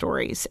our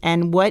stories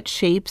and what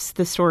shapes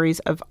the stories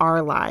of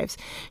our lives.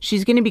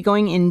 She's going to be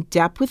going in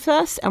depth with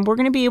us, and we're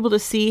going to be able to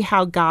see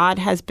how God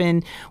has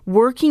been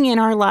working in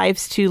our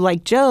lives to,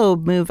 like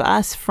Job, move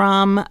us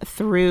from,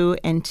 through,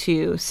 and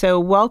to. So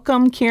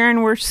welcome,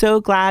 Karen. We're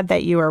so glad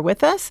that you are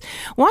with us.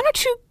 Why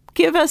don't you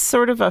give us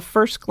sort of a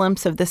first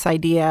glimpse of this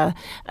idea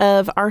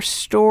of our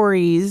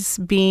stories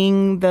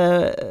being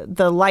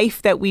the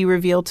life that we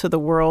reveal to the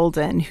world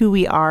and who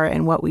we are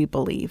and what we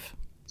believe?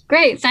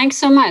 Great. Thanks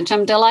so much.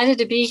 I'm delighted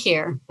to be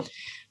here.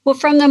 Well,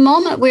 from the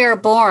moment we are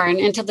born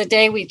until the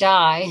day we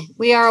die,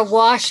 we are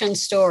awash in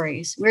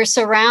stories. We're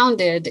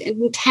surrounded,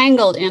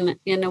 entangled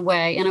in a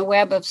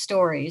web of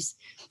stories.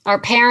 Our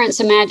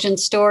parents imagined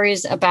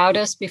stories about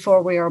us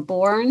before we are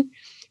born.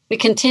 We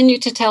continue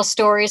to tell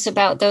stories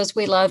about those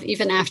we love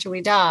even after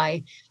we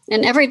die.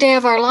 And every day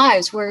of our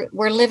lives, we're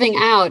living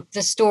out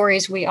the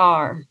stories we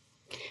are.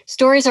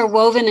 Stories are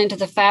woven into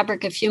the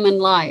fabric of human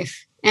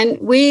life, and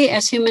we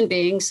as human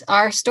beings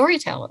are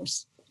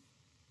storytellers.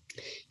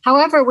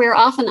 However, we're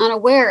often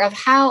unaware of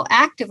how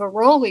active a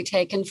role we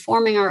take in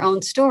forming our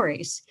own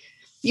stories.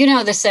 You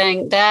know the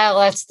saying,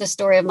 that's the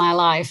story of my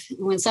life.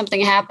 When something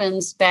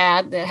happens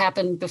bad that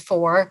happened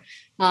before,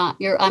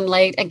 I'm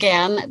late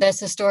again,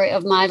 that's the story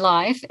of my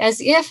life, as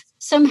if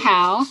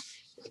somehow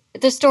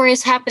the story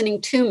is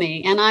happening to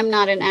me and I'm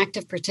not an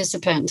active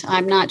participant.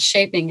 I'm not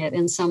shaping it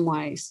in some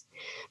ways.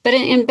 But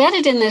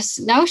embedded in this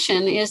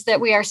notion is that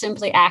we are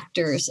simply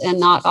actors and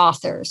not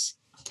authors.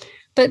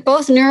 But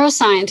both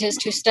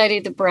neuroscientists who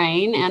study the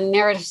brain and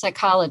narrative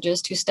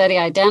psychologists who study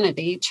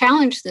identity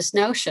challenge this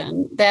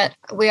notion that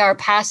we are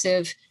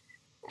passive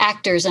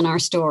actors in our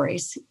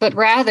stories, but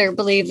rather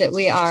believe that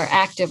we are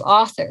active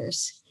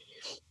authors,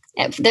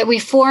 that we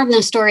form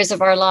the stories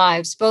of our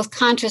lives, both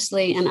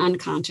consciously and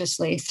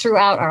unconsciously,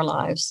 throughout our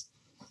lives.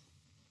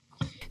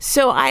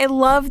 So I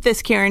love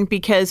this, Karen,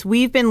 because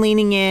we've been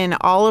leaning in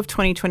all of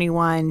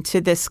 2021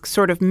 to this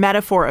sort of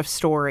metaphor of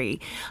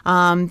story,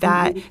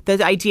 the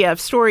idea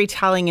of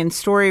storytelling and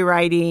story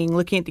writing,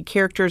 looking at the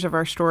characters of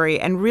our story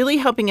and really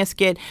helping us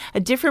get a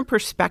different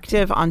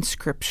perspective on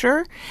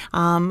scripture.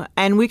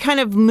 And we kind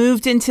of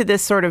moved into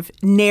this sort of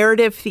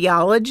narrative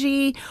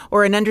theology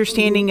or an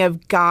understanding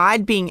of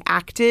God being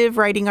active,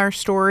 writing our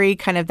story,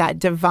 kind of that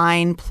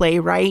divine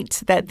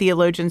playwright that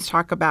theologians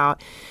talk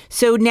about.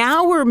 So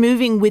now we're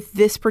moving with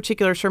this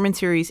particular sermon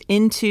series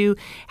into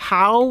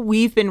how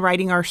we've been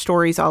writing our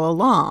stories all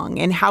along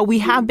and how we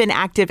have been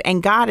active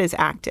and God is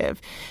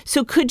active.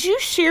 So could you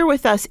share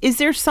with us, is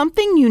there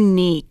something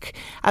unique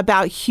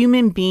about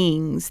human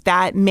beings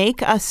that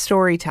make us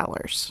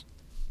storytellers?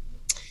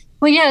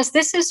 Well, yes,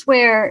 this is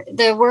where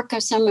the work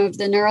of some of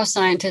the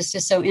neuroscientists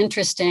is so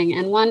interesting.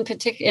 And one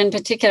in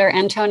particular,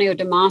 Antonio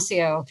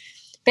Damasio,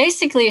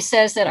 basically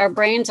says that our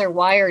brains are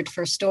wired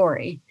for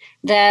story,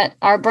 that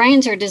our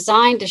brains are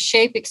designed to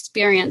shape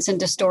experience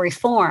into story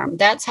form.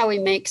 That's how we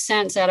make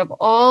sense out of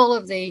all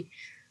of the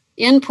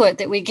input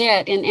that we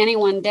get in any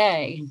one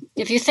day.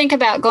 If you think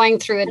about going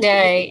through a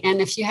day,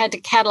 and if you had to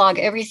catalog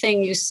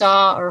everything you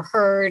saw or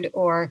heard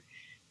or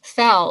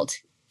felt,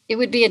 it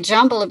would be a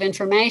jumble of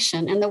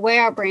information. And the way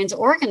our brains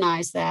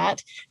organize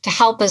that to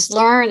help us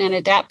learn and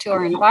adapt to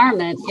our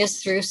environment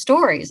is through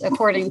stories,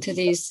 according to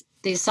these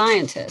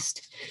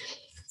scientists.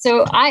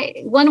 So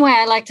one way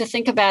I like to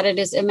think about it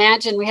is,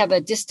 imagine we have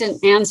a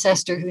distant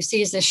ancestor who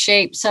sees a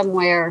shape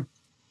somewhere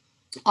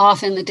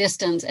off in the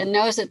distance and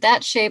knows that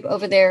that shape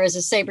over there is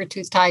a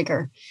saber-toothed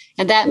tiger,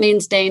 and that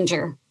means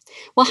danger.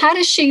 Well, how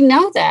does she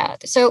know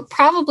that? So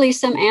probably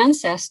some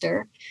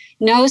ancestor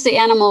knows the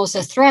animal is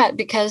a threat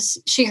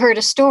because she heard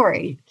a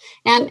story.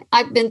 And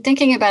I've been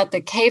thinking about the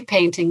cave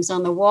paintings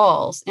on the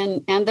walls,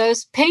 and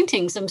those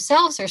paintings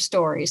themselves are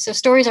stories. So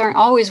stories aren't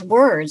always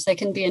words, they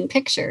can be in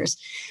pictures.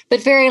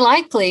 But very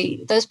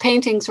likely, those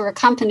paintings were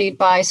accompanied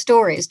by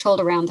stories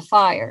told around the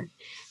fire.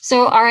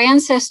 So our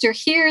ancestor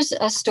hears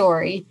a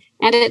story,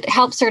 and it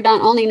helps her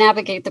not only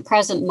navigate the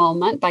present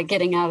moment by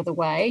getting out of the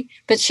way,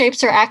 but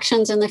shapes her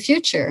actions in the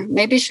future.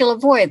 Maybe she'll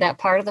avoid that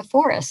part of the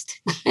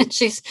forest, and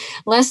she's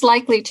less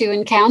likely to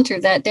encounter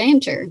that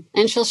danger,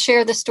 and she'll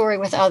share the story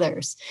with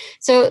others.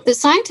 So the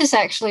scientists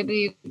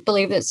actually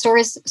believe that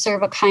stories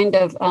serve a kind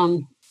of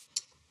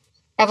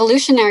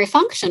evolutionary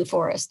function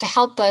for us to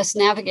help us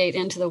navigate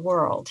into the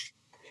world.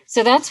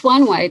 So that's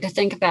one way to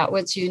think about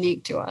what's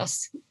unique to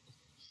us.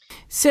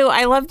 So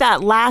I love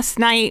that. Last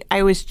night,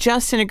 I was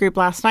just in a group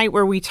last night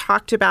where we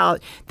talked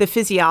about the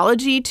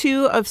physiology,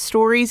 too, of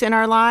stories in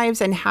our lives,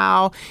 and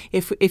how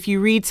if you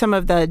read some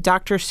of the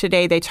doctors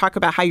today, they talk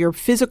about how your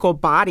physical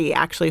body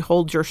actually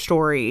holds your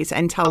stories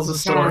and tells a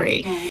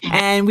story.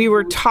 And we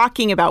were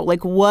talking about,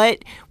 like,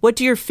 what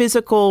do your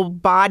physical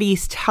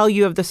bodies tell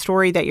you of the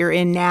story that you're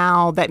in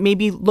now that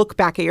maybe look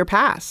back at your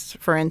past,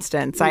 for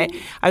instance. I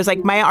was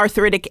like, my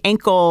arthritic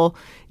ankle,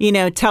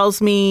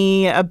 tells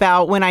me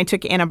about when I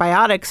took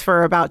antibiotics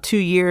for about 2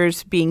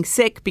 years being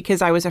sick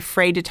because I was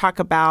afraid to talk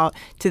about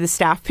to the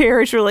staff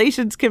parish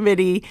relations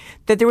committee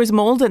that there was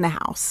mold in the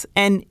house,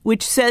 and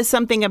which says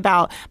something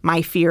about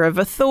my fear of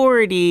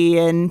authority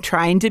and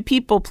trying to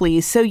people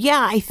please. So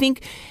yeah, I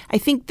think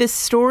this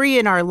story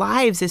in our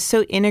lives is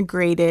so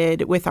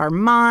integrated with our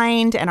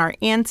mind and our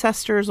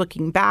ancestors,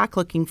 looking back,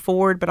 looking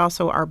forward, but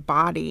also our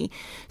body.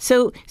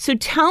 So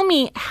tell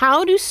me,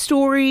 how do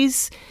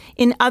stories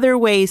in other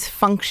ways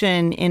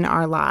function in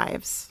our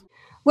lives?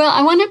 Well,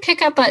 I want to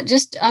pick up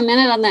just a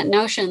minute on that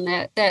notion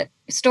that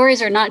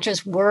stories are not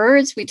just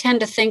words. We tend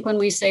to think when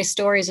we say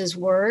stories as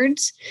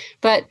words,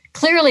 but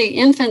clearly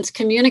infants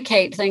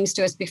communicate things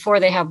to us before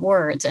they have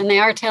words, and they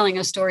are telling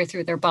a story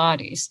through their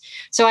bodies.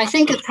 So I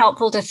think it's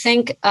helpful to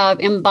think of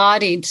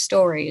embodied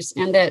stories,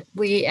 and that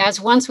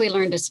once we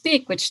learn to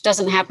speak, which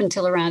doesn't happen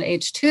till around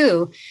age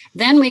 2,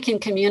 then we can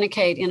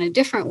communicate in a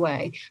different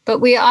way. But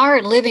we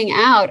are living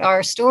out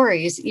our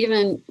stories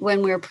even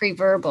when we're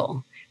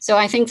pre-verbal. So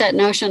I think that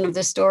notion of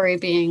the story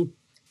being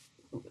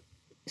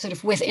sort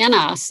of within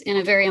us in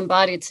a very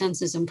embodied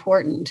sense is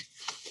important.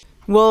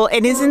 Well,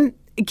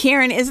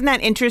 Karen, isn't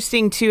that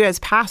interesting too? As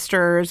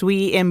pastors,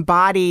 we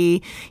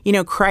embody,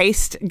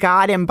 Christ,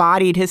 God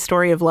embodied his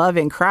story of love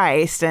in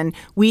Christ, and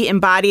we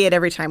embody it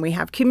every time we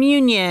have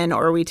communion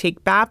or we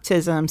take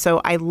baptism. So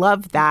I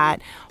love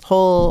that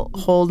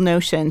whole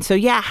notion. So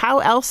yeah, how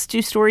else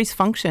do stories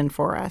function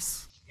for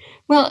us?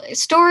 Well,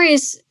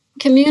 stories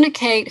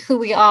communicate who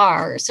we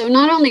are. So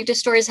not only do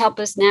stories help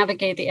us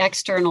navigate the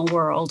external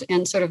world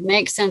and sort of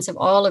make sense of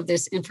all of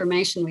this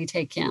information we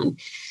take in,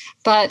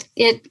 but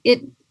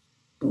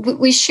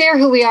we share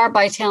who we are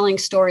by telling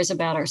stories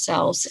about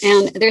ourselves.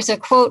 And there's a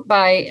quote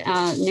by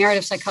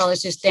narrative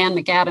psychologist Dan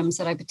McAdams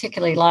that I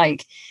particularly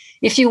like.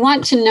 "If you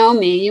want to know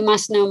me, you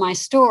must know my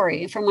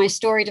story, for my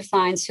story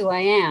defines who I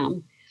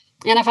am.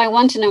 And if I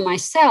want to know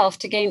myself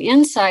to gain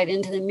insight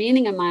into the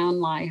meaning of my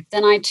own life,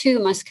 then I too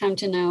must come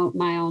to know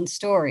my own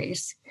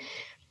stories."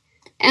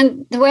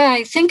 And the way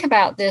I think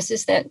about this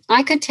is that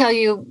I could tell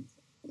you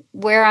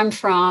where I'm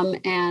from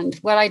and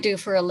what I do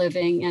for a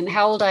living and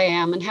how old I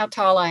am and how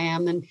tall I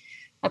am. And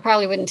I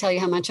probably wouldn't tell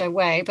you how much I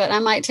weigh, but I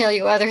might tell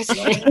you other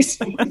things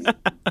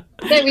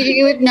that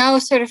you would know,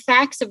 sort of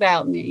facts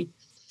about me.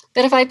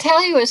 But if I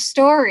tell you a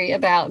story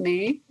about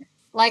me,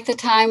 like the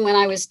time when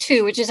I was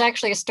 2, which is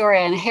actually a story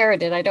I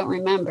inherited, I don't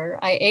remember.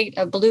 I ate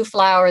a blue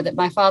flower that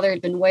my father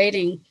had been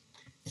waiting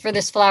for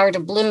this flower to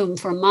bloom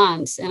for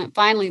months, and it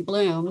finally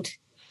bloomed.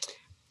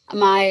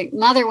 my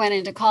mother went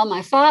in to call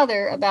my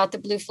father about the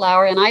blue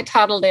flower, and I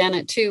toddled in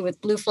at 2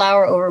 with blue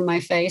flour over my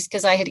face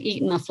because I had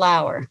eaten a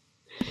flower.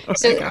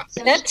 So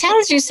that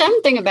tells you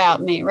something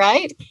about me,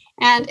 right?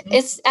 And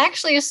it's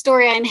actually a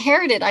story I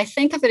inherited. I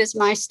think of it as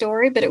my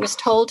story, but it was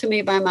told to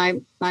me by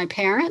my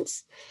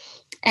parents.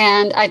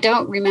 And I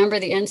don't remember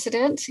the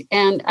incident.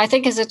 And I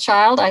think as a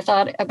child, I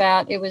thought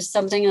about it was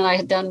something that I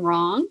had done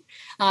wrong.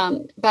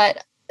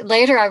 But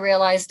later I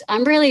realized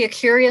I'm really a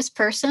curious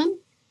person.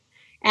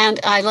 And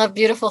I love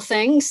beautiful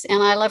things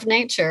and I love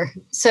nature.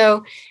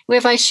 So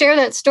if I share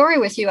that story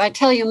with you, I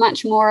tell you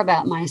much more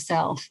about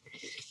myself.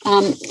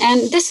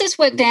 And this is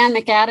what Dan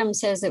McAdams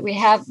says, that we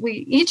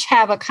each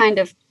have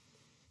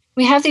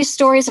we have these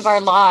stories of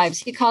our lives.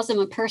 He calls them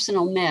a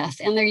personal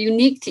myth, and they're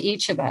unique to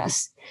each of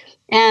us.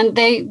 And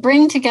they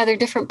bring together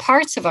different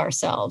parts of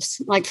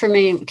ourselves, like for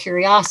me,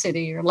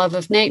 curiosity or love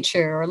of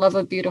nature or love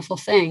of beautiful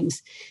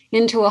things,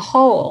 into a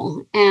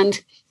whole.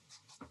 And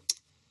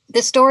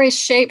the stories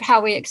shape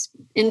how we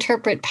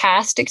interpret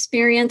past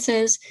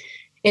experiences.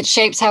 It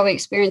shapes how we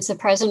experience the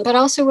present, but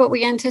also what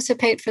we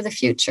anticipate for the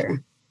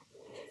future.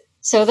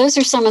 So those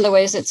are some of the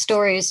ways that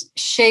stories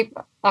shape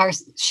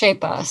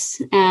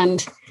us.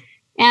 And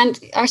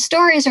our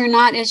stories are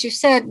not, as you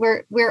said,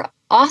 we're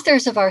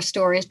authors of our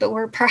stories, but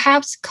we're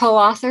perhaps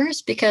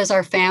co-authors because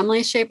our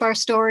families shape our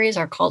stories,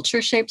 our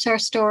culture shapes our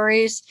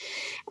stories.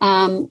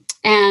 And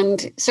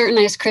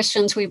certainly as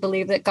Christians, we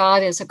believe that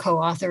God is a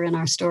co-author in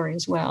our story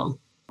as well.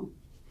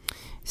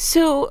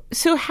 So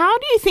how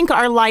do you think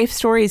our life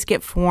stories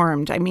get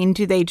formed? I mean,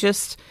 do they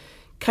just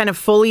kind of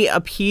fully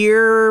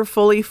appear,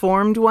 fully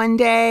formed one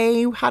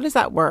day? How does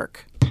that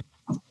work?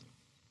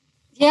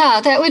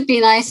 Yeah, that would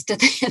be nice to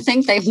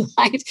think they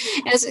might.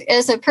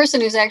 As a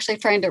person who's actually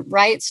trying to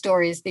write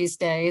stories these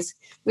days,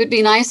 it would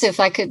be nice if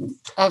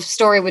a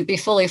story would be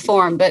fully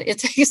formed, but it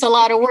takes a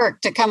lot of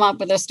work to come up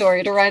with a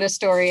story, to write a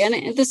story.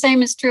 And the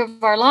same is true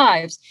of our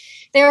lives.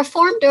 They are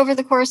formed over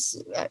the course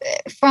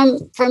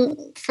from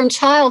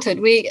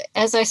childhood.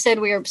 As I said,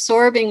 we are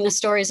absorbing the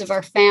stories of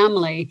our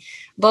family,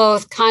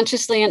 both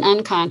consciously and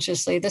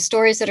unconsciously, the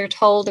stories that are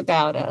told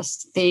about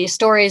us, the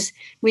stories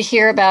we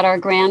hear about our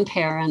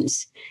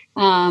grandparents,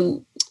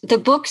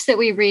 the books that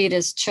we read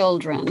as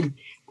children,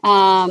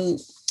 the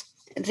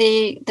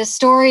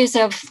stories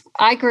of,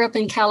 I grew up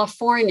in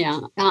California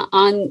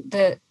on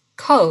the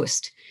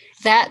coast.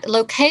 That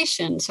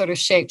location sort of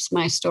shapes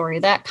my story,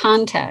 that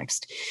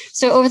context.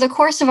 So over the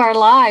course of our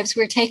lives,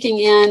 we're taking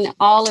in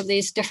all of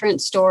these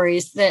different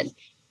stories that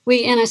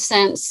we, in a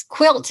sense,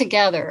 quilt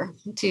together,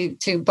 to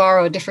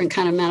borrow a different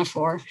kind of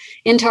metaphor,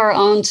 into our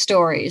own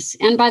stories.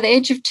 And by the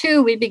age of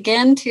 2,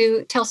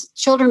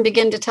 children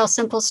begin to tell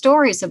simple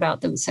stories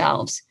about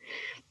themselves.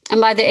 And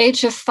by the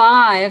age of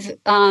 5,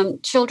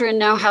 children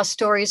know how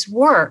stories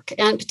work,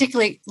 and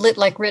particularly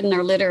written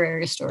or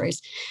literary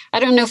stories. I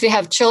don't know if you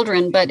have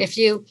children, but if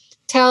you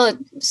tell a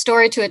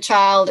story to a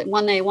child,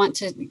 one they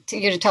want you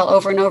to tell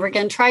over and over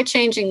again, try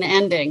changing the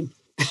ending.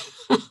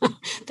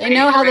 They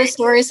know how the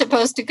story is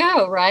supposed to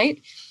go,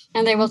 right?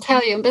 And they will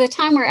tell you. And by the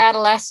time we're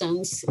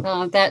adolescents,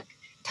 that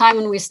time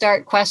when we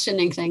start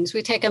questioning things,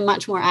 we take a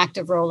much more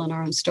active role in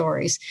our own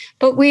stories.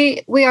 But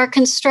we are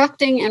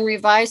constructing and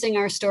revising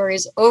our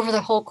stories over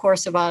the whole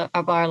course of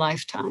our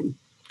lifetime.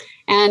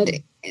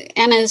 And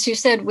as you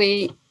said,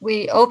 we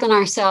open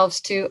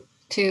ourselves to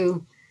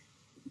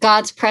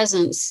God's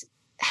presence,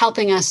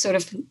 helping us sort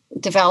of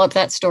develop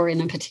that story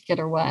in a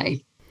particular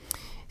way.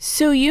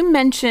 So you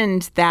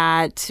mentioned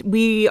that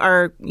we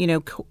are,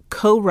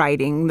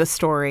 co-writing the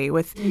story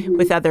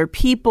with other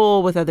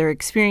people, with other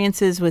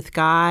experiences, with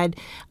God.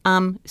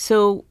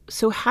 So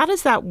how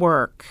does that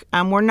work?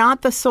 We're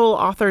not the sole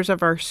authors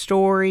of our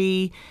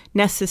story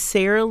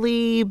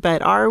necessarily,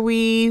 but are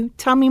we?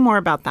 Tell me more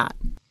about that.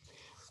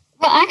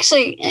 Well,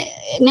 actually,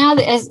 now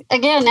that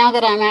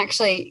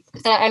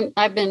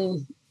I've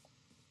been.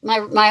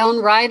 My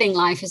own writing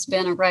life has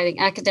been writing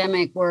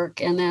academic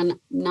work and then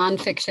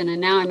nonfiction,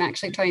 and now I'm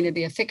actually trying to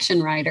be a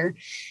fiction writer.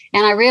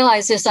 And I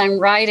realize as I'm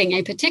writing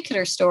a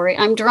particular story,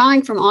 I'm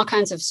drawing from all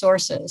kinds of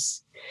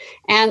sources.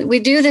 And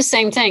we do the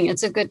same thing.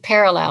 It's a good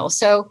parallel.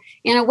 So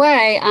in a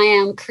way, I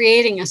am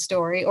creating a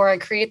story, or I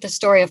create the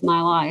story of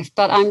my life,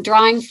 but I'm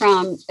drawing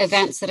from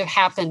events that have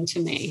happened to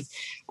me.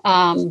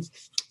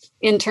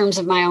 In terms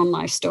of my own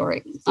life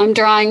story, I'm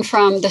drawing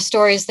from the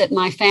stories that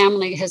my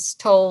family has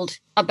told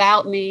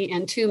about me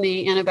and to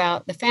me and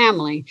about the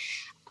family.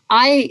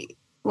 I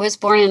was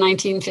born in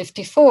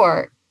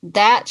 1954.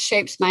 That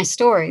shapes my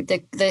story.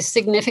 The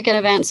significant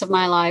events of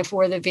my life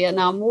were the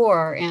Vietnam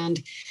War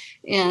and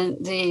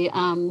the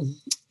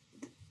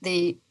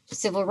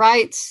civil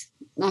rights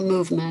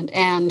movement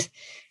and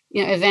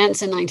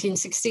events in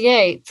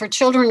 1968. For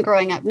children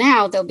growing up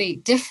now, there'll be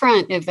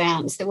different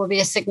events that will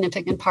be a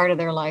significant part of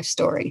their life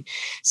story.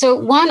 So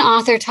one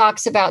author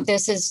talks about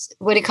this as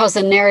what he calls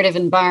the narrative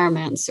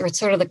environments, or it's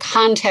sort of the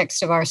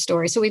context of our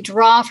story. So we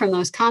draw from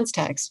those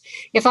contexts.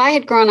 If I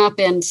had grown up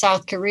in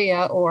South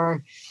Korea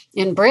or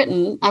in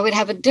Britain, I would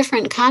have a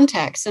different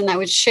context, and that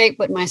would shape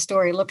what my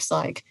story looks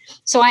like.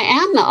 So I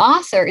am the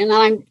author in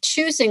that I'm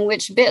choosing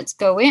which bits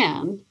go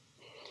in,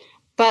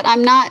 but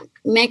I'm not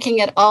making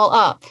it all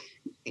up,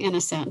 in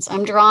a sense.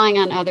 I'm drawing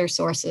on other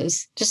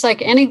sources, just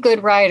like any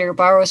good writer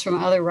borrows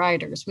from other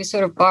writers. We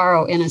sort of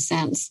borrow in a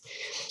sense.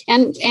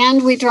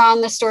 And we draw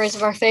on the stories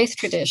of our faith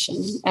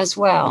tradition as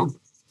well.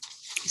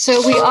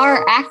 So we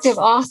are active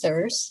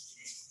authors.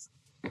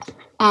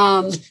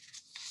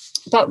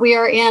 But we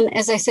are in,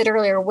 as I said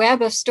earlier, a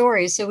web of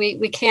stories. So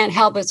we can't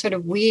help but sort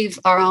of weave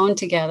our own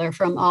together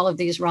from all of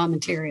these raw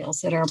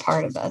materials that are a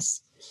part of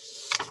us.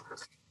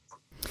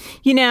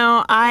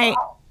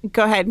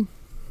 Go ahead.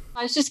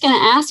 I was just going to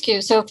ask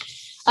you, so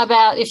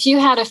about if you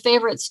had a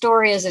favorite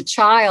story as a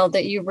child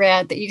that you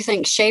read that you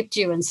think shaped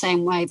you in the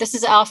same way. This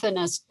is often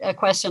a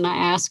question I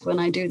ask when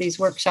I do these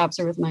workshops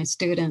or with my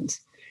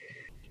students.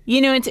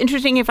 It's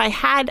interesting. If I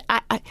had,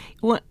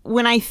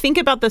 when I think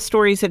about the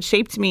stories that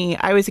shaped me,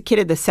 I was a kid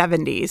of the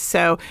 70s.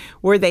 So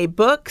were they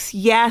books?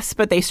 Yes,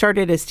 but they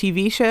started as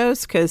TV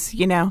shows because,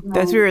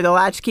 those we were the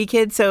latchkey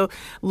kids. So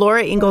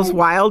Laura Ingalls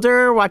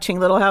Wilder, watching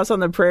Little House on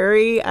the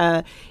Prairie,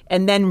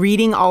 and then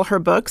reading all her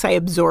books, I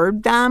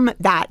absorbed them.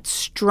 That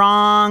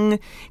strong,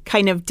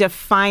 kind of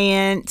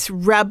defiant,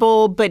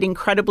 rebel, but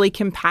incredibly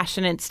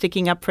compassionate,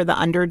 sticking up for the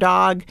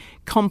underdog,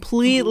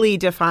 completely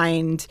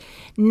defined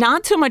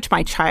not so much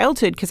my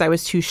childhood because I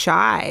was too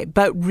shy,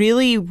 but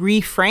really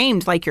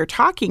reframed, like you're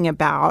talking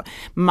about,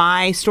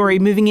 my story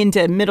moving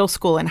into middle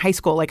school and high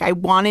school. Like I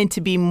wanted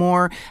to be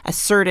more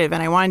assertive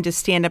and I wanted to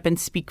stand up and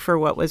speak for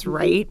what was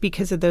right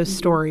because of those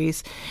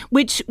stories,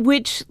 which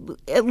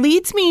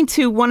leads me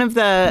to one of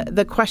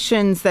the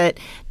questions that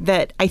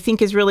I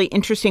think is really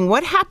interesting.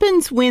 What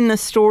happens when the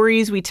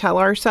stories we tell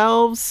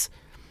ourselves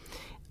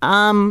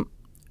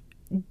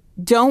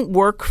don't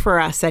work for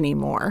us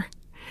anymore?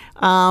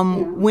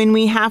 When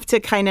we have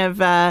to kind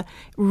of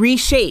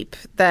reshape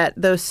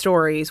those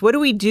stories, what do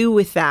we do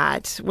with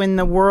that when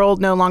the world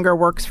no longer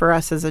works for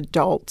us as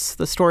adults,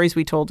 the stories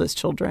we told as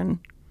children?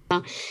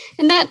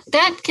 And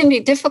that can be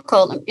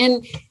difficult.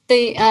 In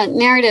the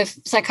narrative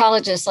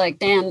psychologists like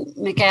Dan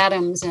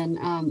McAdams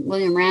and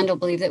William Randall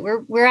believe that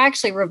we're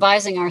actually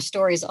revising our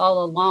stories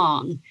all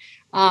along.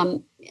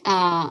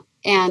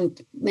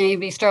 And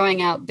maybe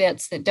throwing out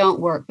bits that don't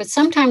work. But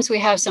sometimes we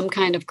have some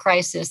kind of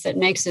crisis that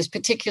makes us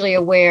particularly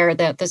aware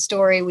that the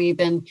story we've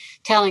been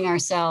telling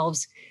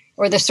ourselves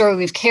or the story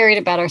we've carried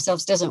about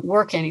ourselves doesn't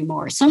work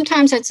anymore.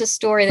 Sometimes it's a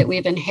story that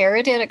we've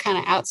inherited, a kind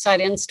of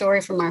outside-in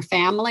story from our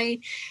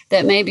family,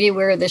 that maybe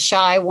we're the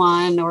shy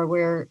one or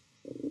we're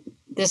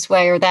this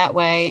way or that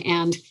way,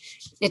 and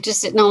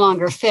it no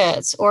longer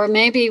fits. Or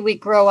maybe we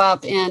grow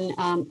up in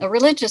a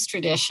religious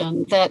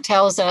tradition that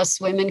tells us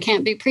women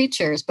can't be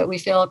preachers, but we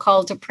feel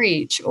called to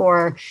preach,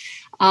 or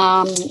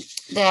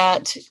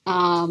that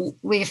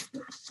we've,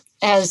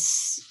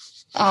 as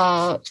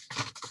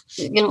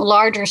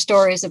larger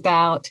stories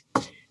about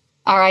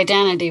our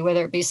identity,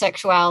 whether it be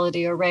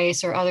sexuality or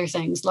race or other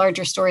things,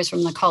 larger stories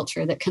from the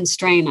culture that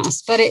constrain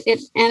us. But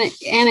it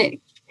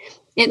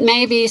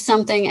may be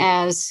something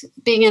as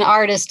being an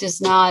artist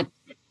is not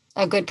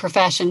a good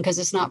profession because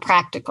it's not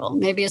practical.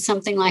 Maybe it's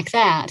something like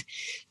that.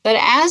 But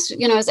as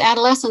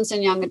adolescents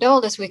and young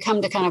adults, as we come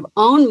to kind of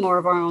own more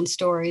of our own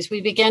stories,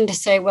 we begin to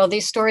say, well,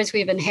 these stories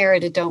we've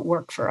inherited don't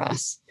work for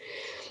us.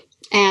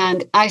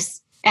 And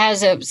as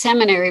a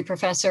seminary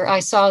professor, I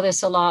saw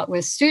this a lot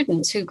with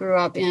students who grew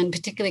up in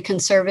particularly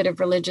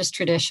conservative religious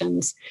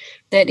traditions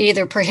that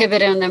either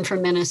prohibited them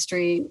from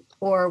ministry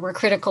or were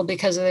critical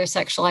because of their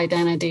sexual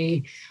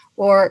identity,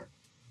 or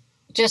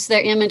just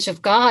their image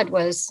of God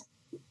was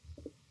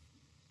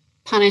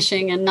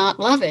punishing and not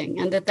loving,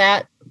 and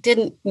that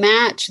didn't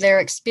match their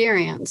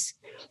experience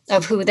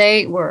of who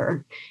they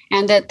were,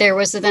 and that there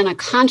was then a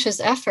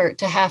conscious effort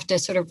to have to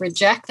sort of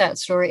reject that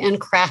story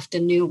and craft a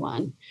new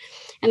one.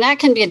 And that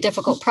can be a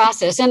difficult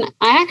process. And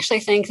I actually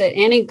think that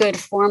any good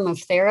form of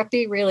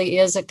therapy really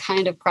is a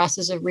kind of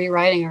process of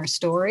rewriting our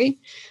story.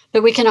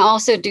 But we can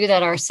also do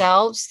that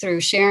ourselves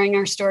through sharing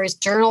our stories.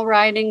 Journal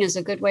writing is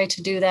a good way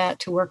to do that,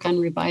 to work on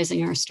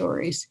revising our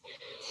stories.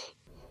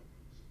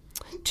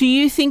 Do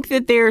you think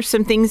that there are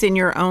some things in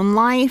your own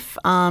life?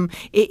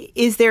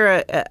 Is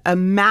there a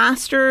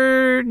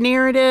master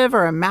narrative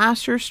or a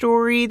master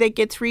story that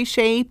gets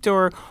reshaped,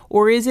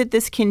 or is it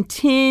this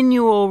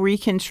continual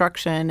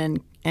reconstruction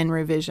and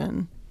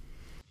revision?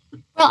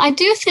 Well, I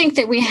do think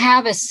that we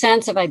have a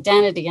sense of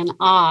identity and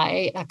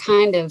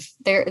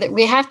that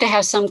we have to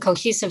have some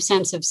cohesive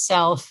sense of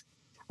self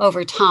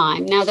over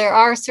time. Now, there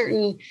are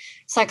certain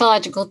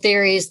psychological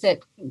theories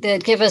that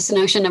give us a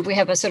notion of we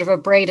have a sort of a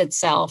braided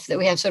self, that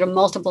we have sort of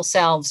multiple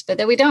selves, but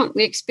that we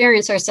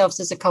experience ourselves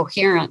as a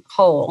coherent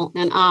whole,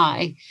 an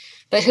I,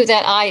 but who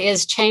that I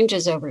is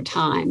changes over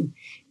time.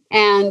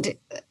 And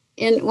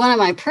in one of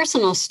my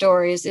personal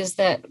stories is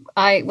that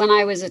when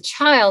I was a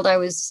child, I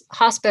was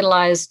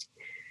hospitalized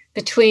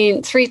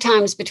 3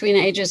 times between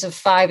the ages of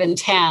 5 and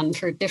 10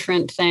 for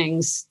different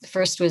things. The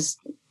first was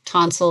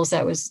tonsils,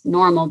 that was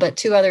normal, but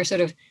 2 other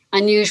sort of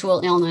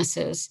unusual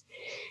illnesses.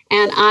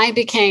 And I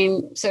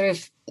became sort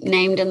of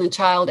named in the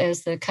child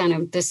as the kind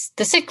of the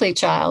sickly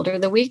child or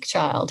the weak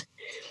child.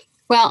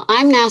 Well,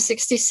 I'm now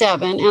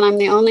 67, and I'm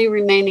the only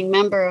remaining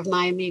member of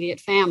my immediate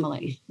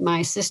family.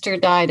 My sister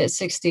died at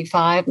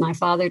 65, my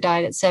father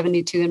died at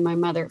 72, and my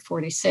mother at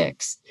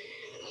 46.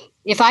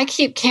 If I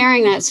keep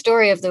carrying that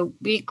story of the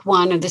weak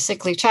one or the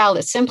sickly child,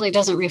 it simply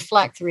doesn't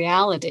reflect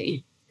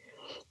reality.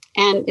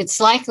 And it's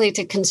likely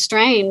to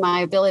constrain my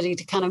ability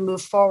to kind of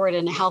move forward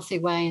in a healthy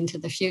way into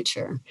the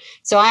future.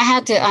 So I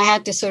had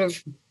to sort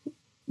of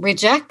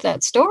reject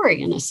that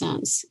story in a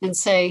sense and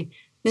say,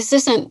 this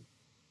isn't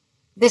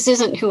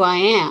who I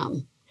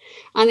am.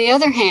 On the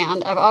other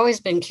hand, I've always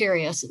been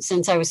curious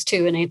since I was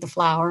 2 and ate the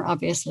flower,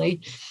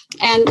 obviously.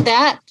 And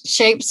that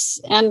shapes,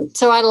 and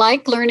so I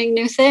like learning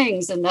new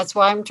things. And that's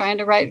why I'm trying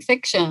to write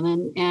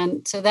fiction.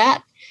 And so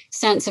that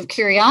sense of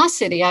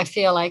curiosity, I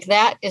feel like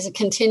that is a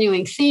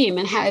continuing theme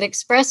and how it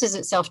expresses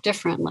itself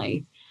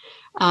differently.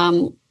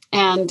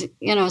 And,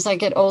 as I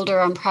get older,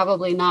 I'm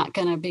probably not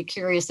going to be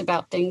curious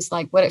about things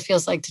like what it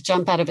feels like to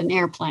jump out of an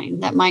airplane.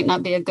 That might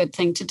not be a good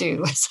thing to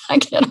do as I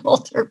get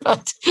older,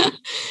 but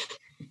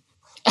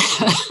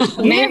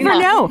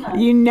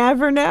You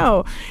never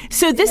know.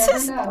 So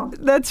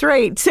that's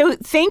right. So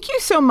thank you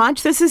so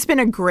much. This has been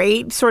a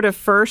great sort of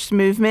first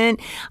movement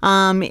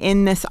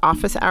in this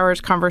office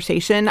hours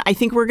conversation. I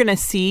think we're going to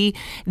see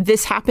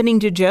this happening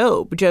to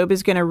Job. Job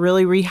is going to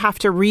really have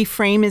to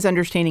reframe his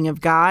understanding of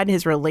God,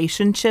 his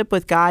relationship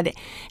with God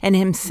and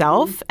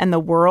himself and the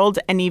world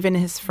and even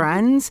his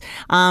friends.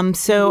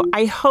 So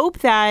I hope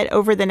that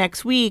over the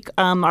next week,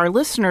 our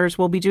listeners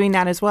will be doing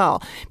that as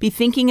well. Be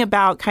thinking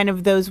about kind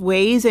of those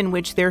ways in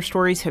which their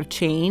stories have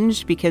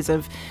changed because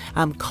of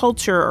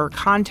culture or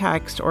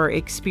context or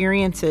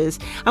experiences.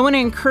 I want to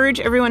encourage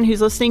everyone who's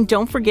listening,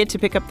 don't forget to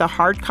pick up the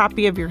hard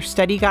copy of your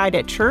study guide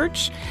at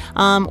church,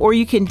 or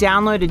you can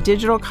download a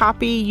digital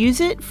copy.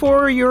 Use it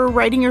for your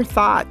writing your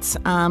thoughts,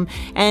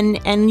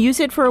 and use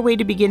it for a way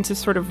to begin to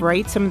sort of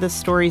write some of the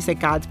stories that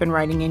God's been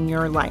writing in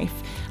your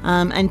life.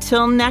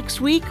 Until next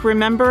week,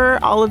 remember,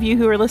 all of you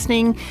who are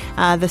listening,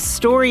 the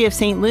story of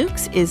St.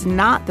 Luke's is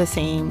not the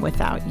same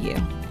without you.